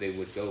 what they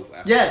would go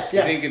after? Yes,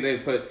 yeah. Do you think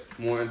they'd put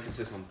more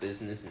emphasis on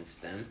business and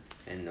STEM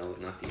and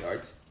not the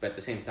arts? But at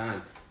the same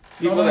time,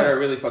 people that are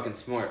really fucking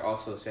smart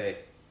also say,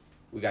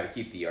 we got to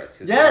keep the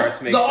arts. Yes,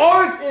 the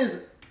arts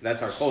is...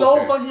 That's our culture.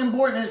 So fucking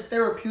important. It's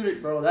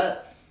therapeutic, bro.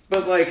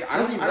 But like, I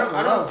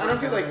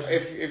don't feel like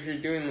if you're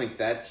doing like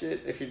that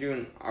shit, if you're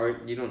doing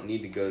art, you don't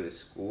need to go to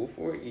school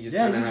for it. You just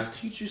just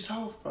teach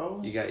yourself,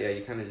 bro. You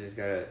kind of just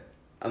gotta,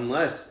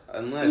 unless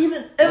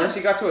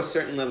you got to a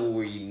certain level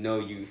where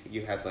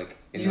you have like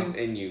enough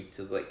in you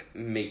to like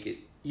make it.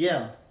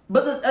 Yeah,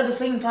 but at the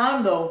same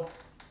time though,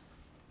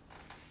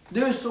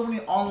 there's so many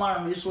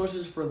online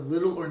resources for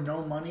little or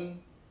no money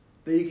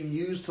that you can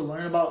use to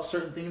learn about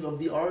certain things of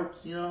the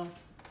arts. You know.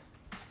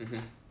 Mm-hmm.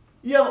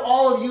 You have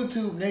all of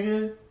YouTube,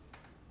 nigga.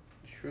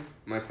 True.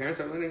 My parents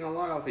are learning a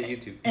lot off of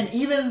YouTube. And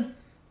even,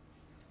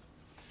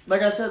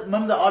 like I said,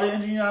 remember the audio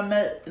engineer I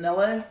met in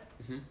LA?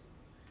 Mm-hmm.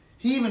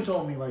 He even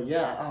told me, like,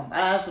 I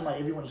asked him, like,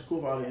 if he went to school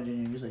for audio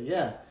engineering. He was like,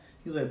 yeah.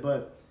 He was like,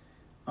 but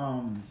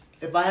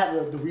if I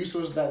had the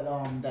resources that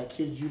that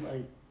kids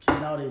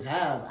nowadays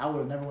have, I would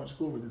have never went to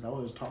school for this. I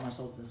would have taught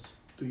myself this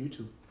through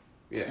YouTube.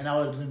 Yeah. And I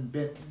would have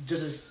been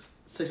just as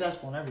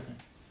successful in everything.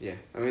 Yeah,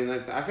 I mean,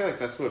 like, I feel like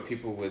that's what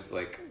people with,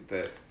 like,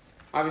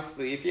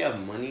 obviously, if you have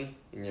money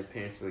and your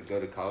parents, like, go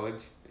to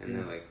college, and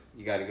they're like,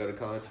 you gotta go to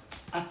college.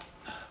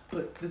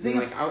 But the thing...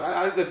 like,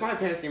 if my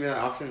parents gave me that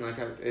option, like,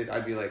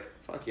 I'd be like,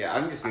 fuck yeah,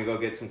 I'm just gonna go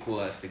get some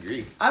cool-ass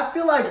degree. I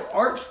feel like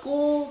art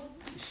school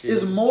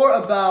is more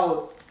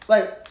about,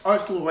 like,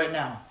 art school right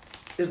now.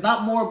 It's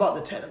not more about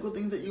the technical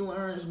things that you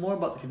learn, it's more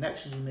about the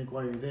connections you make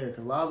while you're there.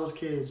 Because a lot of those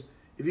kids,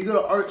 if you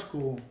go to art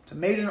school, to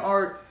major in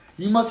art...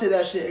 You must take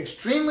that shit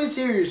extremely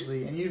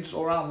seriously, and you're just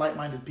around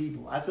like-minded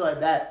people. I feel like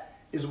that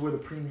is where the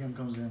premium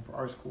comes in for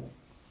art school.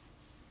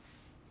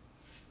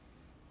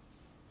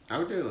 I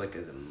would do it, like,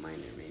 as a minor,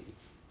 maybe.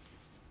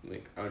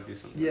 Like, I would do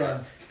something.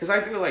 Yeah. Because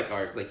I do like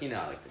art. Like, you know,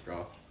 I like to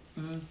draw.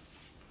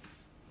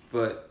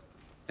 Mm-hmm.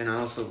 And I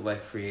also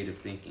like creative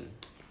thinking.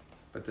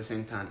 But at the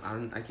same time,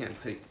 I can't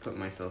picture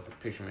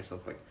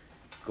myself, like,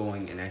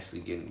 going and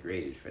actually getting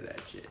graded for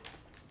that shit.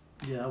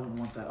 Yeah, I wouldn't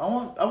want that.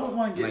 I wouldn't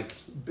want to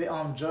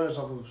get judged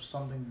off of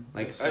something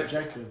like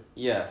subjective.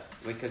 Yeah,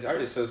 like, because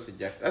art is so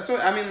subjective. That's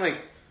what I mean.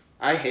 Like,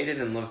 I hated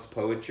and loved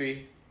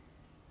poetry.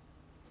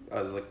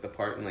 Like the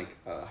part in like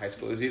high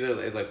school, it was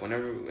either like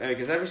whenever,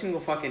 because every single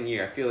fucking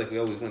year, I feel like we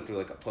always went through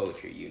like a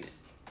poetry unit,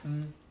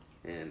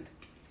 and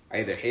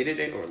I either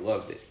hated it or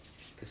loved it.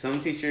 Because some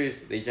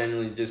teachers, they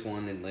generally just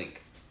wanted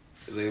like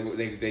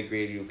they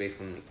grade you based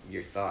on like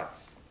your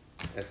thoughts.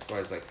 As far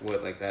as, like,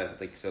 what, like,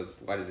 that, like, so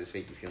why does this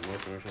make you feel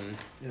emotional or something?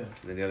 Yeah. And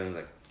then the other one's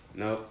like,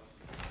 nope,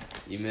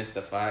 you missed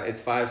a 5. It's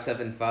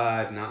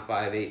 575, not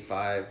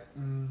 585,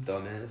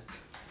 dumbass.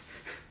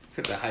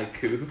 The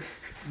haiku.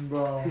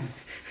 Bro.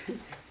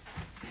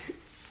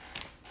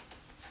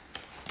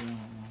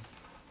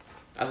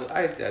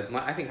 I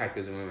think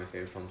haikus are one of my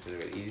favorite poems because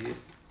they're the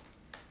easiest,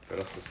 but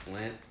also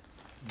slant.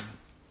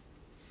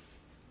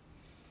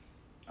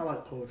 I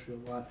like poetry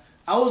a lot.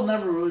 I was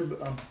never really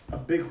a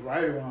big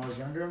writer when I was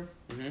younger.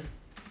 Mm-hmm.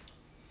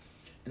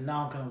 And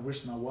now I'm kind of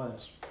wishing I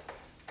was.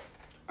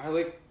 I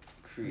like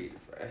creative.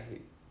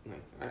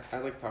 I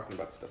like talking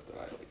about stuff that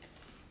I like.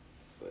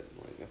 But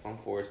like, if I'm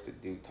forced to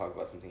talk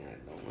about something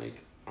I don't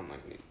like, I'm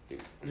not gonna do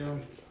it.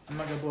 I'm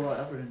not gonna put a lot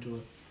of effort into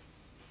it.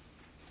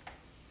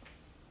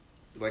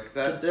 Like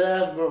that.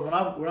 Bro, when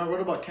I wrote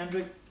about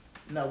Kendrick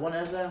in that one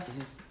essay, I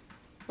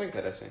like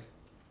that essay.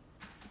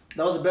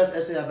 That was the best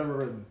essay I've ever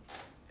written,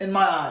 in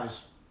my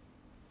eyes.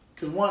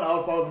 Because one, I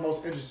was probably the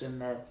most interested in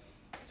that.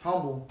 It's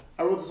Humble.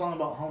 I wrote the song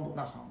about Humble.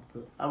 Not song.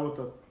 I wrote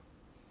the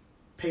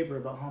paper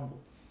about Humble.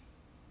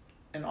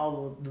 And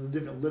all the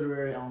different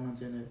literary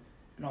elements in it.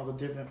 And all the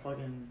different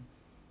fucking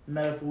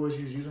metaphors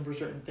he was using for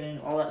certain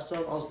things. All that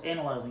stuff. I was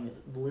analyzing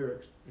it, the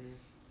lyrics.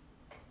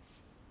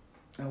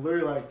 And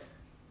literally, like,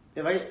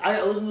 if I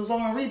gotta listen to the song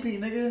on repeat,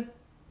 nigga.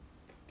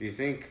 Do you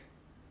think...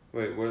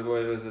 Wait, what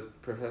was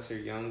it? Professor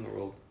Young or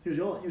old? He was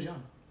young.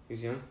 He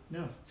was young?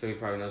 Yeah. So he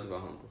probably knows about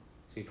Humble.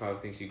 So he probably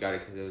thinks you got it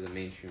because it was a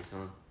mainstream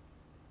song.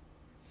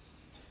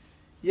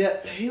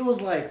 Yeah, he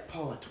was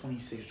probably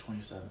 26 or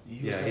 27.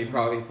 He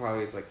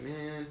probably is like,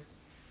 man,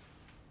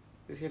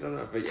 this kid don't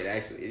know. But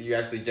you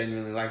actually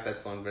genuinely like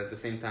that song. But at the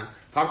same time,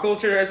 pop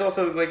culture has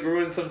also like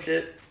ruined some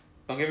shit.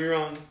 Don't get me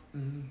wrong.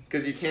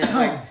 Because you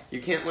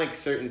can't like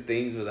certain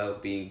things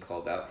without being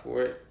called out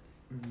for it.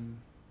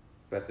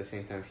 But at the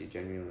same time, if you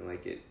genuinely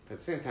like it, but at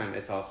the same time,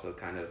 it's also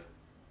kind of,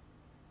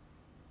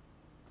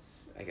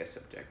 I guess,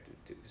 subjective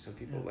too. Some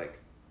people like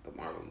the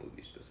Marvel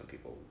movies, but some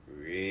people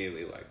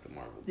really like the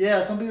Marvel movies. Yeah,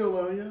 some people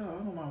are like, yeah, I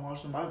don't mind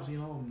watching them. I haven't seen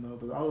all of them, though.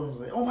 But the other ones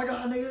like, oh my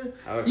god,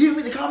 nigga. You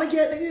didn't read the comic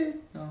yet, nigga?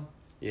 No.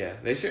 Yeah,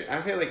 they should.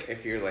 I feel like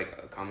if you're like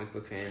a comic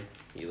book fan,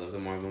 you love the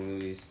Marvel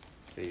movies,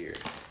 so you're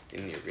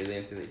really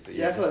into it. So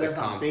yeah, I feel like that's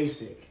not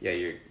basic. Yeah,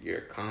 you're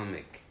a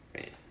comic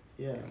fan.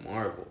 Yeah. You're a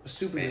Marvel. A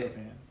superhero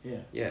fan. Yeah.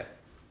 Yeah.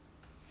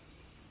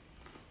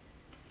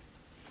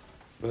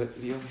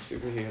 But the only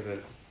superhero that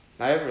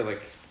I ever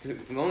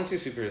the only two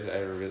superheroes I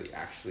ever really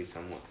actually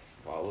somewhat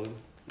followed,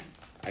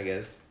 I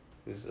guess,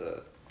 was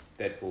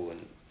Deadpool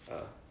and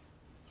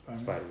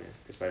Spider-Man.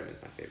 Because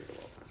Spider-Man's my favorite of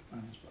all time.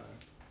 Spider-Man.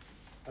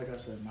 Like I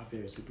said, my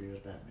favorite superhero is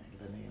Batman.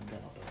 That nigga don't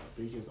got no power.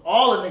 But he gives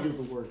all the niggas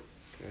the work.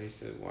 I used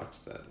to watch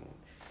that one.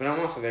 But I'm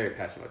also very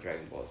passionate about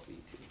Dragon Ball Z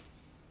too.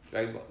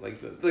 Dragon Ball,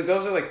 like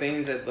those are like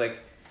things that like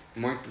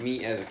marked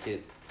me as a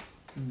kid.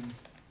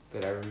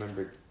 That I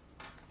remembered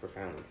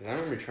profoundly. Because I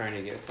remember trying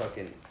to get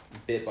fucking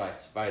bit by a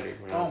spider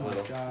when I was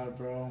little. Oh my god,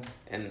 bro.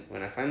 And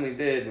when I finally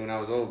did, when I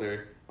was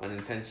older,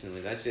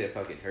 unintentionally, that shit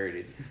fucking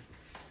hurted.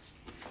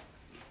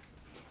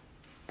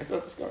 I still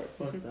have the scar.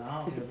 Fuck that.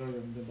 I don't think I've ever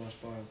been bit by a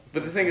spider.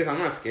 But the thing is, I'm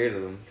not scared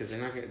of them because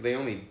they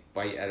only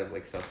bite out of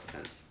like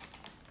self-defense.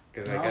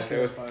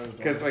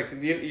 Because like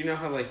you know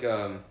how like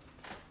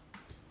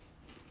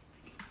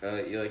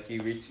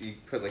you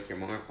put like your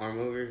arm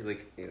over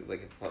like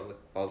it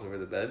falls over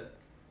the bed.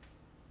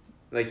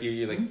 Like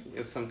you like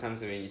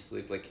sometimes when you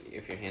sleep, like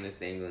if your hand is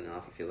dangling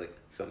off, you feel like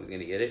something's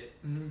gonna get it.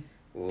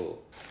 Well,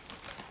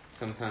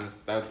 sometimes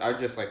I'd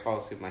just like fall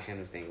asleep, my hand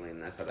was dangling,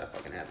 and that's how that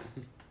fucking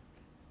happened.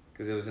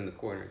 Because it was in the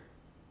corner.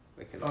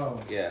 Like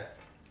yeah.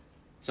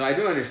 So I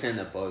do understand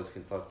that bugs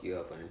can fuck you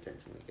up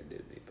unintentionally, like it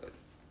did me, but at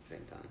the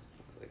same time,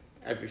 I was like,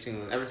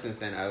 ever since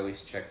then, I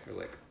always check for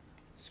like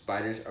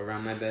spiders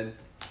around my bed.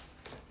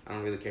 I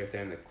don't really care if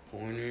they're in the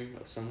corner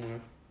or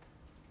somewhere,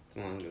 as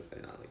long as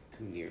they're not like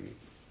too near me.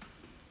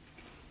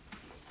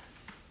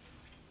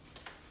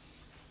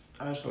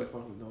 I just don't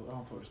fuck with those. I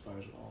don't fuck with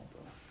spiders at all,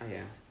 bro. Oh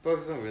yeah,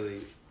 bugs don't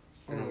really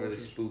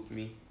spook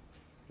me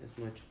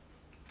as much.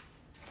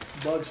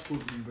 Bugs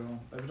spook me, bro.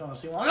 Every time I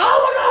see one, I'm like,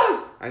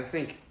 oh my god! I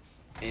think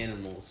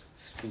animals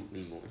spook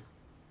me more.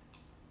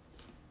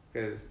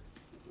 Because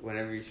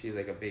whenever you see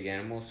like a big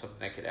animal, something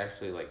that could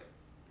actually like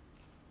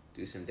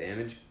do some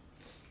damage,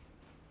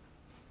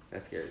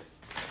 that's scary.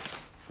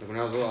 Like when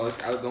I was little,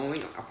 I was the only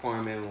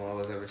farm animal I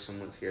was ever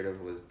somewhat scared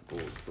of was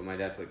bulls. But my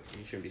dad's like,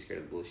 you shouldn't be scared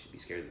of the bulls, you should be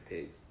scared of the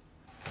pigs.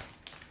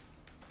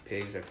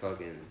 Pigs are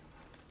fucking,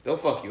 they'll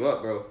fuck you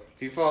up, bro.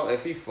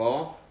 If you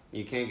fall,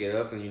 you can't get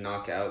up and you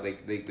knock out, they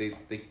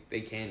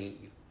can't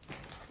eat you.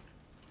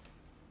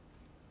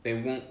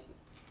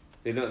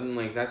 They don't,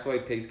 like, that's why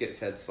pigs get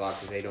fed slop,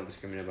 because they don't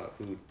discriminate about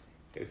food.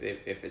 If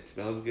it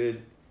smells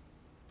good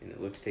and it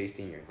looks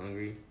tasty and you're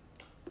hungry.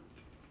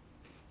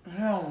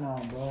 Hell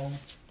no, bro.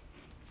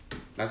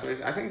 That's why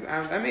I think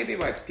that may be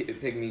why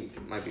pig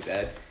meat might be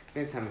bad.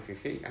 Anytime if you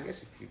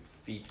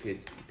feed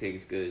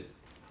pigs good,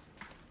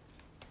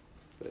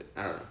 but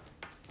I don't know.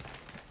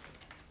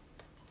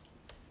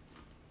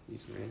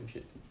 Use some random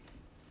shit.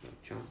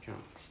 Chomp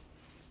chomp.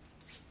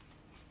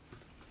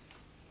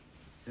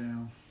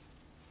 Yeah.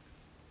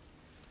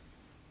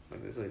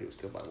 Like this lady was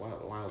killed by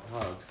wild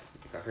hogs.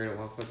 Like I heard a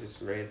wild hog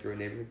just ran through a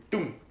neighborhood.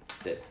 Boom,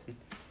 dead.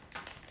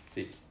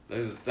 See,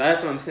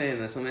 that's what I'm saying.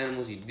 That some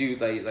animals you do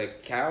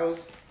like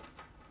cows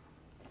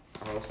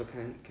are also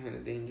kind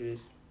of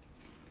dangerous.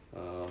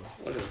 What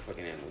are the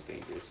fucking animals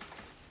dangerous?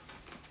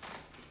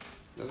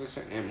 Those are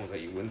certain animals that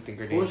you wouldn't think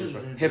are dangerous.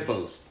 But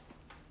hippos.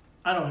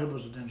 I know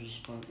hippos are dangerous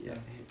as fuck.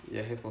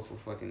 Yeah, hippos will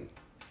fucking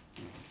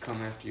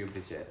come after your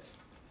bitch ass.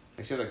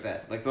 Like shit like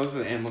that. Like those are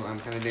the animals I'm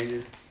kind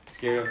of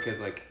scared of because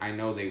like I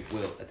know they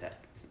will attack.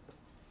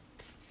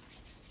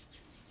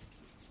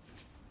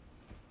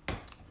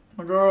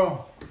 My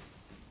girl.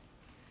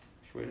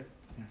 Shweta?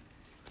 Yeah.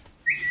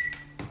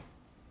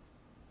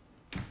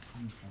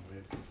 I'm just gonna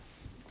wait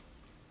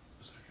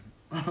a second.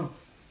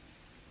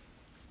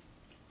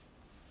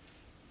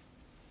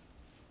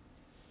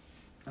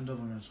 I'm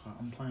definitely gonna try.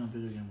 I'm playing a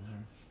video game with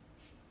her.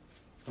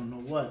 Don't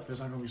know what, but it's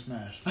not gonna be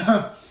Smash. It's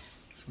gonna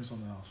be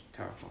something else.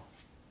 Towerfall.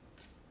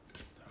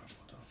 Yeah.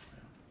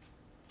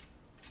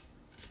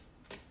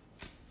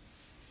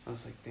 I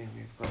was like, damn,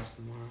 we have class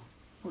tomorrow.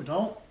 We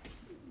don't.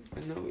 I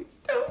know we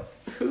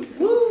don't.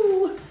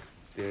 Woo!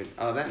 Dude,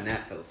 oh, that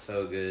nap felt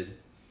so good.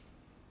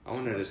 I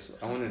wanted to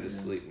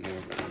sleep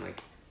more, but I'm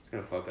like, it's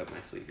gonna fuck up my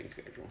sleeping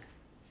schedule.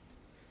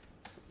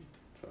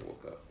 So I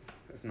woke up.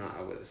 If not,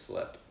 I would have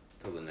slept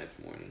till the next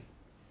morning.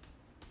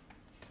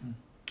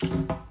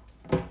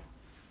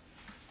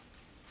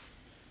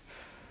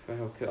 But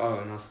okay. Oh,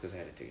 and also because I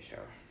had to take a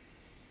shower.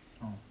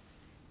 Oh,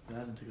 I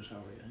haven't taken a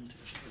shower yet. I need to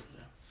take a shower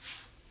today.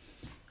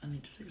 I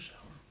need to take a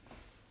shower.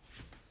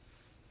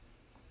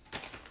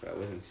 But I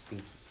wasn't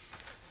stinky.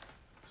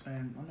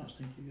 Same. I'm not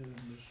stinky either.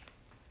 I'm just...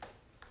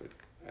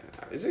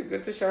 Is it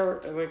good to shower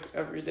like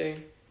every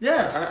day?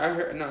 Yes. I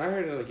heard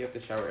like you have to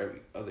shower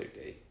every other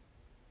day.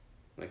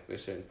 Like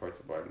there's certain parts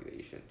of the body that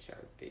you shouldn't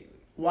shower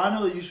daily. Well, I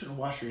know that you shouldn't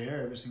wash your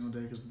hair every single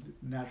day because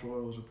natural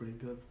oils are pretty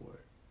good for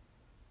it.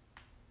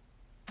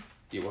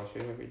 Do you wash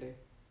your hair every day?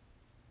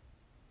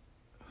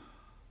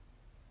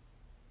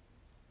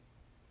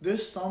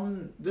 There's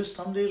some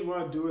days where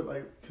I do it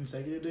like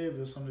consecutive days, but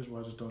there's some days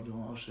where I just don't do it.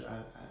 Oh shit,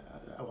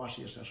 I washed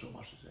it yesterday, I should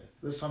wash it today.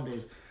 There's some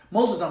days.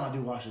 Most of the time I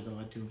do wash it though,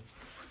 I do.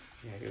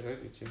 Yeah, I guess I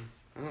do too.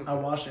 I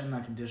wash it and I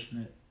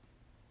condition it.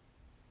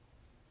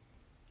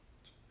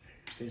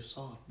 It stays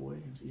soft, boy.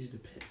 It's easy to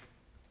pick.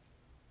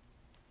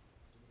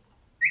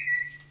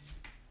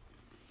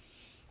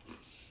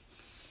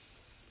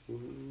 Who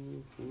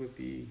would it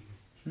be?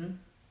 Is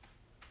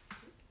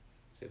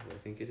it who I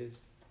think it is?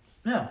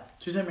 Yeah,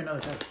 she sent me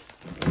another text.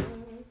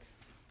 What?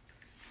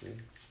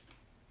 Yeah.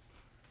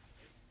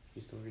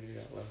 You still read it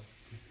out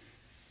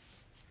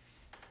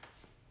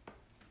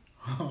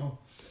loud.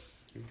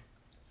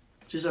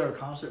 She said her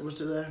concert was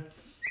today,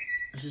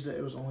 and she said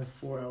it was only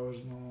 4 hours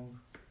long.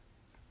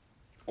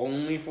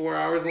 Only 4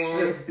 hours long? She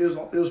said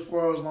it was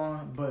 4 hours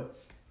long,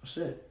 but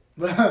shit.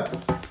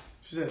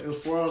 She said it was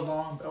 4 hours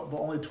long, but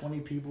only 20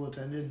 people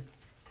attended,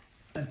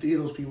 and 3 of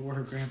those people were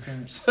her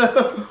grandparents.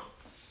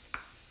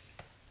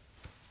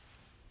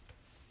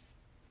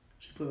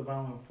 She put the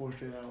violin for 4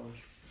 straight hours.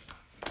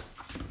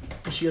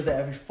 And she does that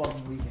every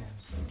fucking weekend.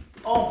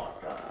 Oh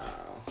my god.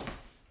 Wow.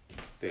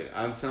 Dude,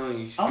 I'm telling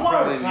you, she I could want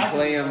her probably to practice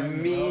play a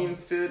playing, mean bro.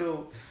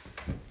 fiddle.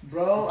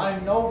 Bro, I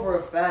know for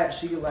a fact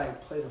she could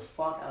like play the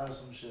fuck out of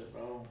some shit,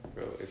 bro.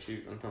 Bro,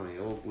 I'm telling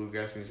you, old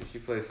bluegrass music, she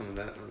plays some of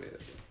that.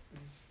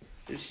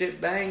 This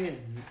shit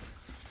banging.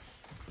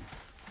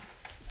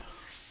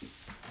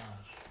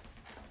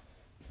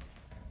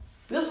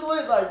 This is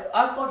literally, like,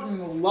 I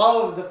fucking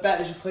love the fact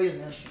that she plays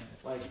an instrument.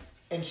 Like,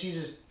 and she's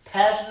just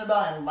passionate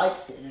about it and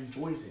likes it and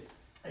enjoys it.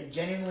 Like,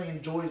 genuinely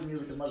enjoys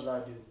music as much as I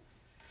do.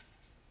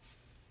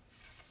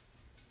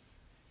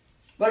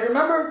 Like,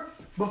 remember,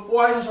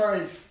 before I even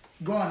started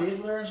going on dates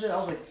with her and shit, I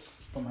was like,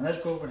 but my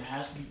next girlfriend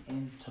has to be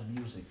into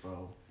music,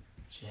 bro.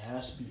 She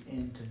has to be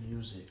into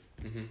music.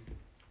 Mm-hmm.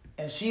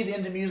 And she's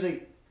into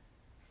music.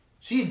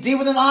 She's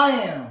deeper than I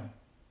am.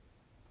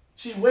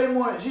 She's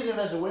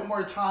invested way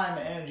more time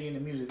and energy into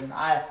music than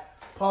I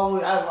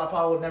probably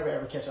would never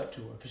ever catch up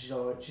to her because she's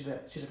like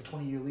a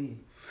 20-year lead.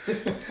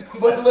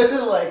 But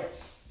literally, like,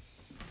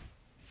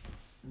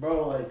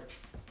 bro, like,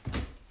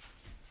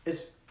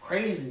 it's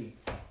crazy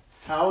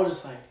how I was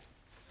just like,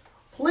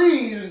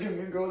 please just give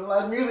me a girl that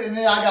likes music, and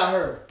then I got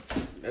her.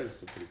 That is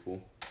pretty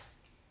cool.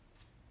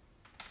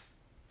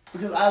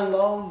 Because I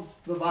love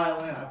the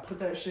violin. I put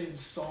that shit in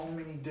so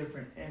many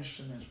different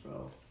instruments,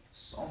 bro.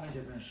 So many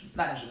different instruments.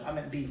 Not instruments, I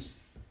meant beats.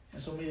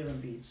 And so many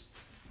different beats.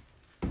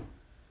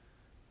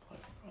 But,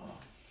 bro.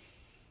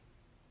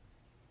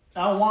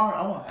 I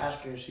want to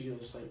ask her if she could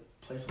just, like,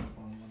 play something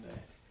for me one day.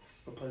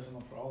 Or play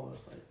something for all of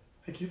us. Like,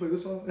 hey, can you play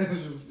this song? And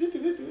she was,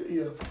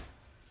 you know.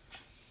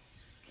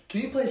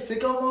 Can you play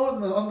sicko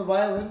mode on the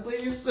violin,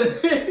 please?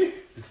 That'd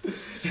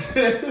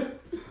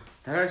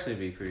actually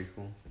be pretty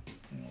cool.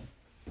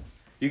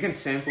 You can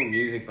sample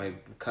music by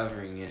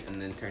covering it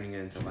and then turning it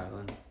into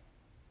violin.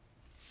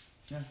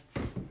 Yeah.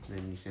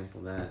 Then you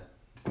sample that.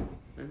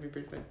 That'd be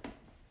pretty bad.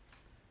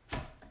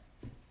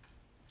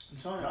 I'm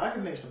telling you, I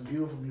could make some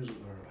beautiful music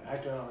with her.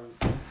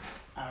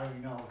 I already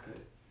know I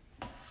could.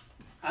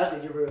 I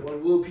just give her like a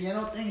little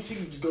piano thing. She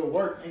can just go to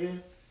work,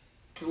 nigga.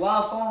 Cause a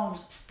lot of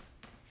songs,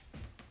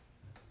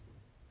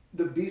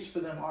 the beats for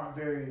them aren't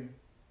very,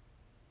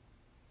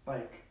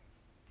 like,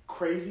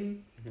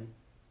 crazy. Mm-hmm.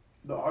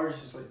 The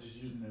artist is like just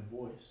using their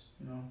voice,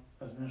 you know,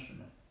 as an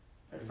instrument.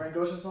 Like Frank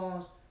Ocean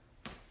songs,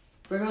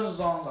 a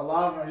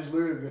lot of them are just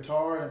literally a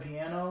guitar and a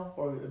piano,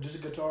 or just a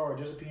guitar or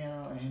just a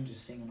piano, and him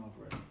just singing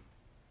over it.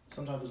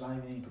 Sometimes there's not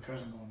even any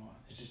percussion going on.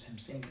 It's just him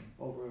singing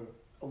over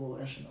a little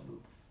instrument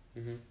loop.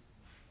 Mm-hmm.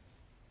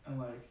 And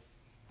like,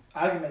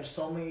 I can make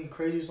so many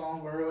crazy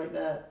songs with her like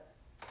that.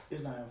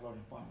 It's not even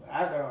fucking funny. Like,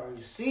 I can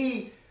already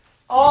see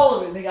all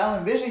of it, nigga. I'm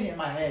envisioning it in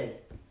my head.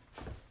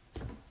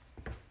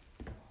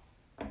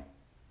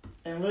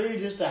 And literally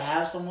just to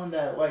have someone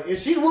that, like,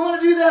 if she's willing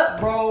to do that,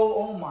 bro,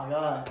 oh my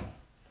god.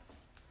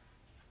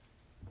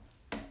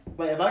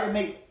 Like, if I could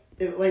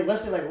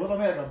let's say, like, what if I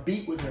made, like, a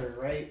beat with her,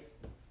 right?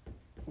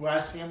 Where I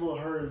sample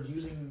her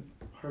using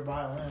her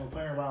violin, or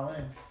playing her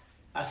violin.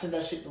 I sent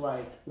that shit to,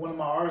 like, one of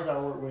my artists I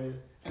work with,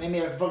 and they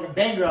made a fucking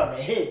banger of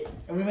it, a hit,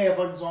 and we made a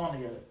fucking song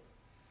together.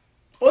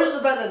 Or just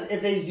the fact that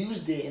if they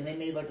used it and they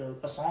made, like,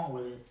 a song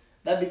with it,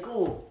 that'd be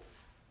cool.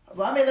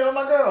 But I made that with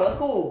my girl, that's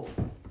cool.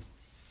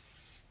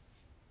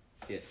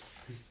 Yes.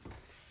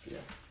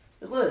 Yeah.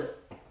 It's lit.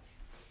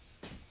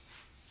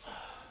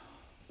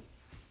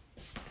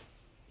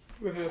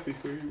 We're happy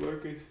for you,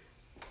 Marcus.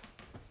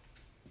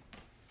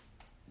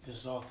 This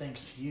is all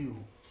thanks to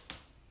you.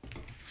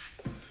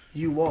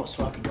 You walked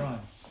so I could run.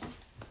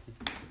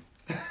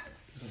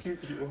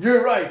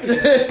 You're right.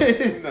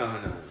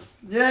 No.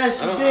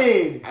 Yes, you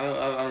did. I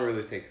don't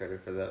really take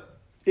credit for that.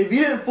 If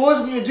you didn't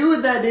force me to do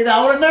it that day,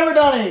 I would have never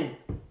done it.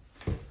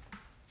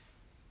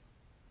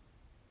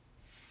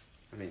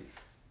 I mean,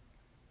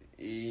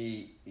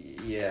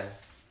 yeah.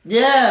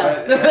 Yeah.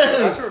 But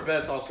that's where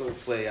bets also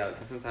play out,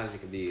 because sometimes it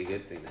can be a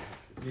good thing that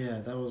happens. Yeah,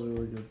 that was a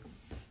really good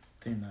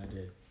thing that I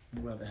did.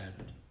 I'm glad that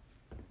happened.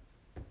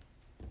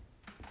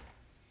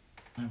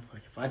 I'm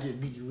like, if I didn't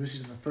meet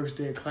Ulysses on the first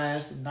day of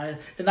class in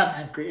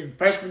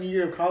freshman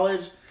year of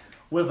college,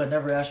 what if I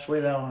never asked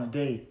Wade out on a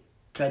date?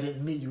 Because I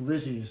didn't meet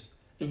Ulysses,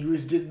 and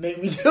Ulysses didn't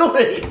make me do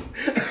it.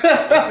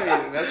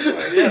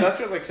 that's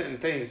where like certain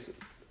things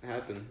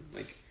happen.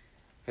 Like,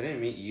 if I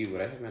didn't meet you,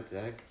 would I have met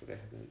Zach? Would I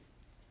have met?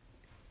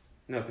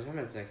 No, because I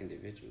met Zach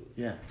individually.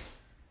 Yeah.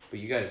 But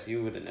you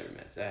would have never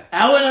met Zach.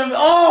 I would have.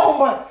 Oh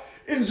my!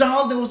 And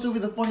Jonathan was still be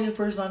the funniest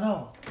person I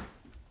know.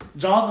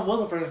 Jonathan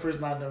was the first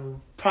person I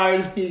know prior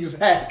to meeting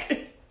Zach.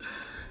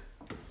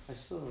 I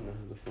still don't know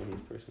who the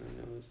funniest person I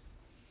know is.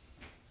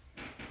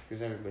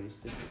 Because everybody's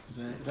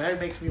different. Zach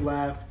makes me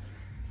laugh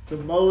the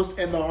most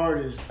and the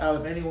hardest out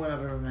of anyone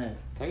I've ever met.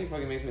 Taki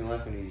fucking makes me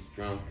laugh when he's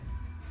drunk.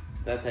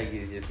 That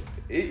Taki's just...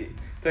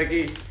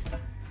 Taki...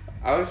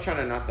 I was trying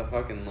to not to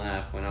fucking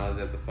laugh when I was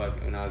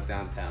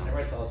downtown.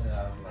 Everybody tells me that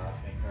I was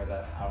laughing, or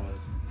that I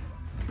was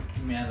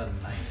man of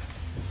the night.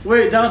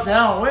 Wait,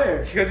 downtown?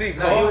 Where? Because he No, he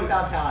called was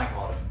downtown, I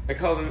called him. I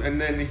called him,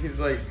 and then he's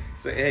like,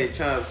 hey,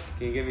 Chops,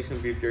 can you get me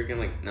some beef jerky? I'm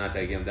like, nah,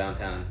 Taki, I'm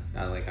downtown.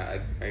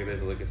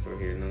 There's a liquor store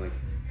here. And then like,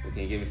 well,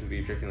 can you get me some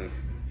beef jerky? I'm like,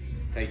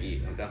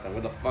 Taki, I'm downtown.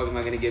 Where the fuck am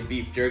I gonna get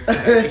beef jerky?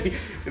 And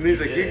then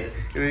he's like,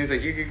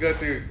 you could go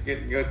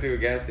through a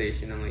gas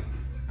station. I'm like,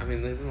 I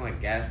mean, there's no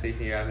like gas station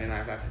here. I mean, I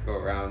have to go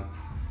around,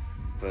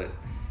 but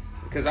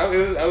because I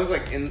was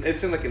like,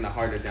 it's in the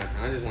heart of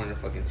downtown. I just wanted to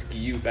fucking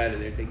skew out of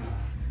there, Taki.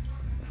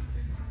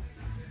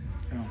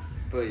 Oh.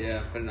 But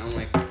yeah, but I'm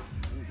like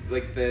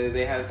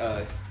they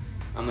had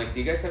I'm like, do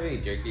you guys have any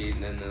jerky?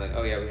 And then they're like,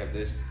 oh yeah, we have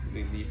these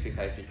 2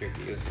 types of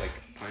jerky. It was like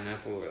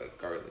pineapple or like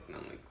garlic. And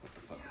I'm like, what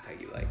the fuck would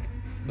Teggy like?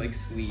 Like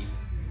sweet.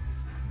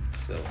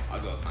 So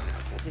I'll go with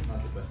pineapple.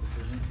 Not the best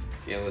decision.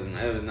 Yeah, it wasn't.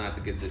 It was not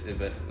a good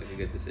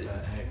decision.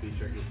 Hey, beef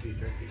jerky.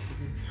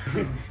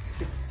 Thank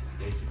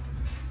you.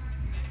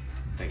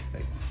 Thanks.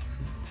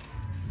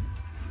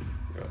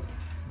 Bro,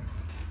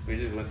 we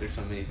just went through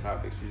so many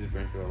topics. We just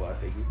went through a lot,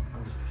 Teggy.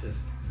 I'm just pissed.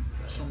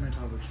 So many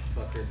topics.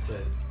 Fuckers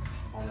put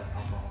all that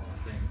alcohol in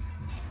the drink.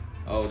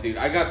 Oh, dude,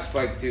 I got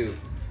spiked too.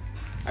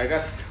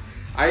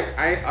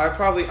 I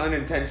probably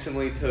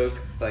unintentionally took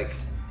like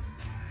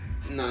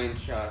 9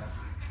 shots.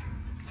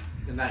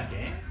 In that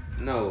game?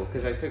 No,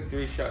 because I took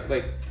 3 shots.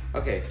 Like,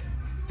 okay,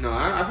 no,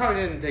 I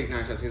probably didn't take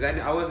 9 shots because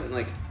I wasn't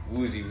like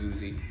woozy,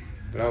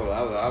 but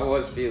I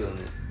was feeling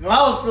it. No,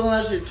 I was feeling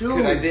that shit too.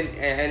 Because I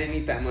didn't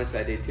eat that much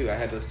that day too. I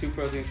had those 2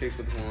 protein shakes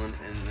with one,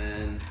 and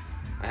then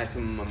I had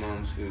some of my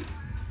mom's food,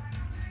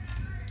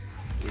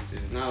 which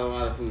is not a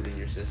lot of food in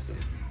your system,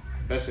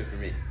 especially for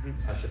me.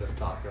 I should have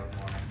stopped going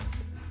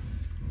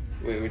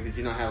more. Wait, did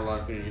you not have a lot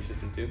of food in your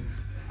system too?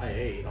 I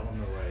ate. I don't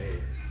remember what I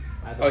ate.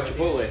 I had the Oh, protein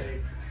Chipotle.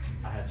 shake.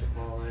 I had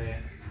Chipotle.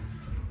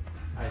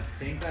 I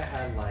think I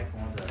had like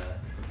one of the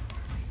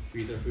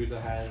freezer foods I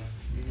had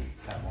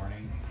that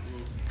morning.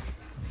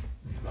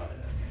 That's about it,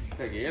 I think.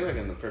 Like, you're like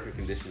in the perfect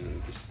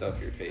condition to just stuff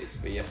your face,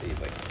 but you have to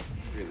eat like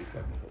really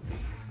fucking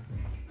healthy,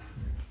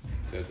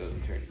 so it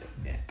doesn't turn into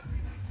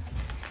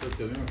Those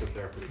doing were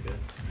there pretty good.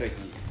 Like,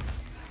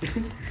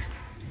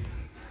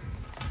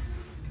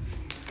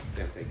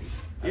 damn, Teggy.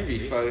 You'd be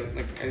fucking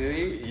like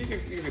you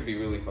could be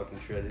really fucking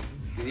shredded.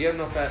 Cause you have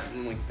no fat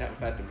and like that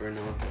fat to burn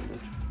off that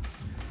much.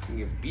 You can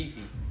get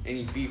beefy.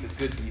 Any beef is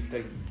good beef,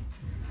 Teggy.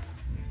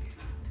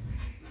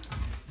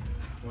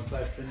 Once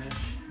I finish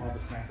all the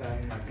snacks I have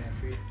in my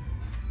pantry,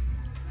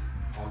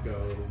 I'll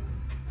go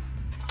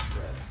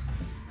shred.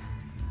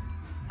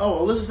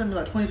 Oh, Alyssa sent me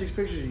like 26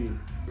 pictures of you.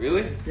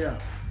 Really? Yeah.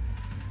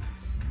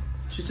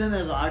 She sent it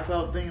as an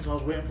iCloud thing, so I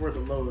was waiting for it to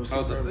load. It was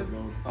Oh, forever to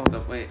load. Hold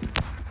up, wait.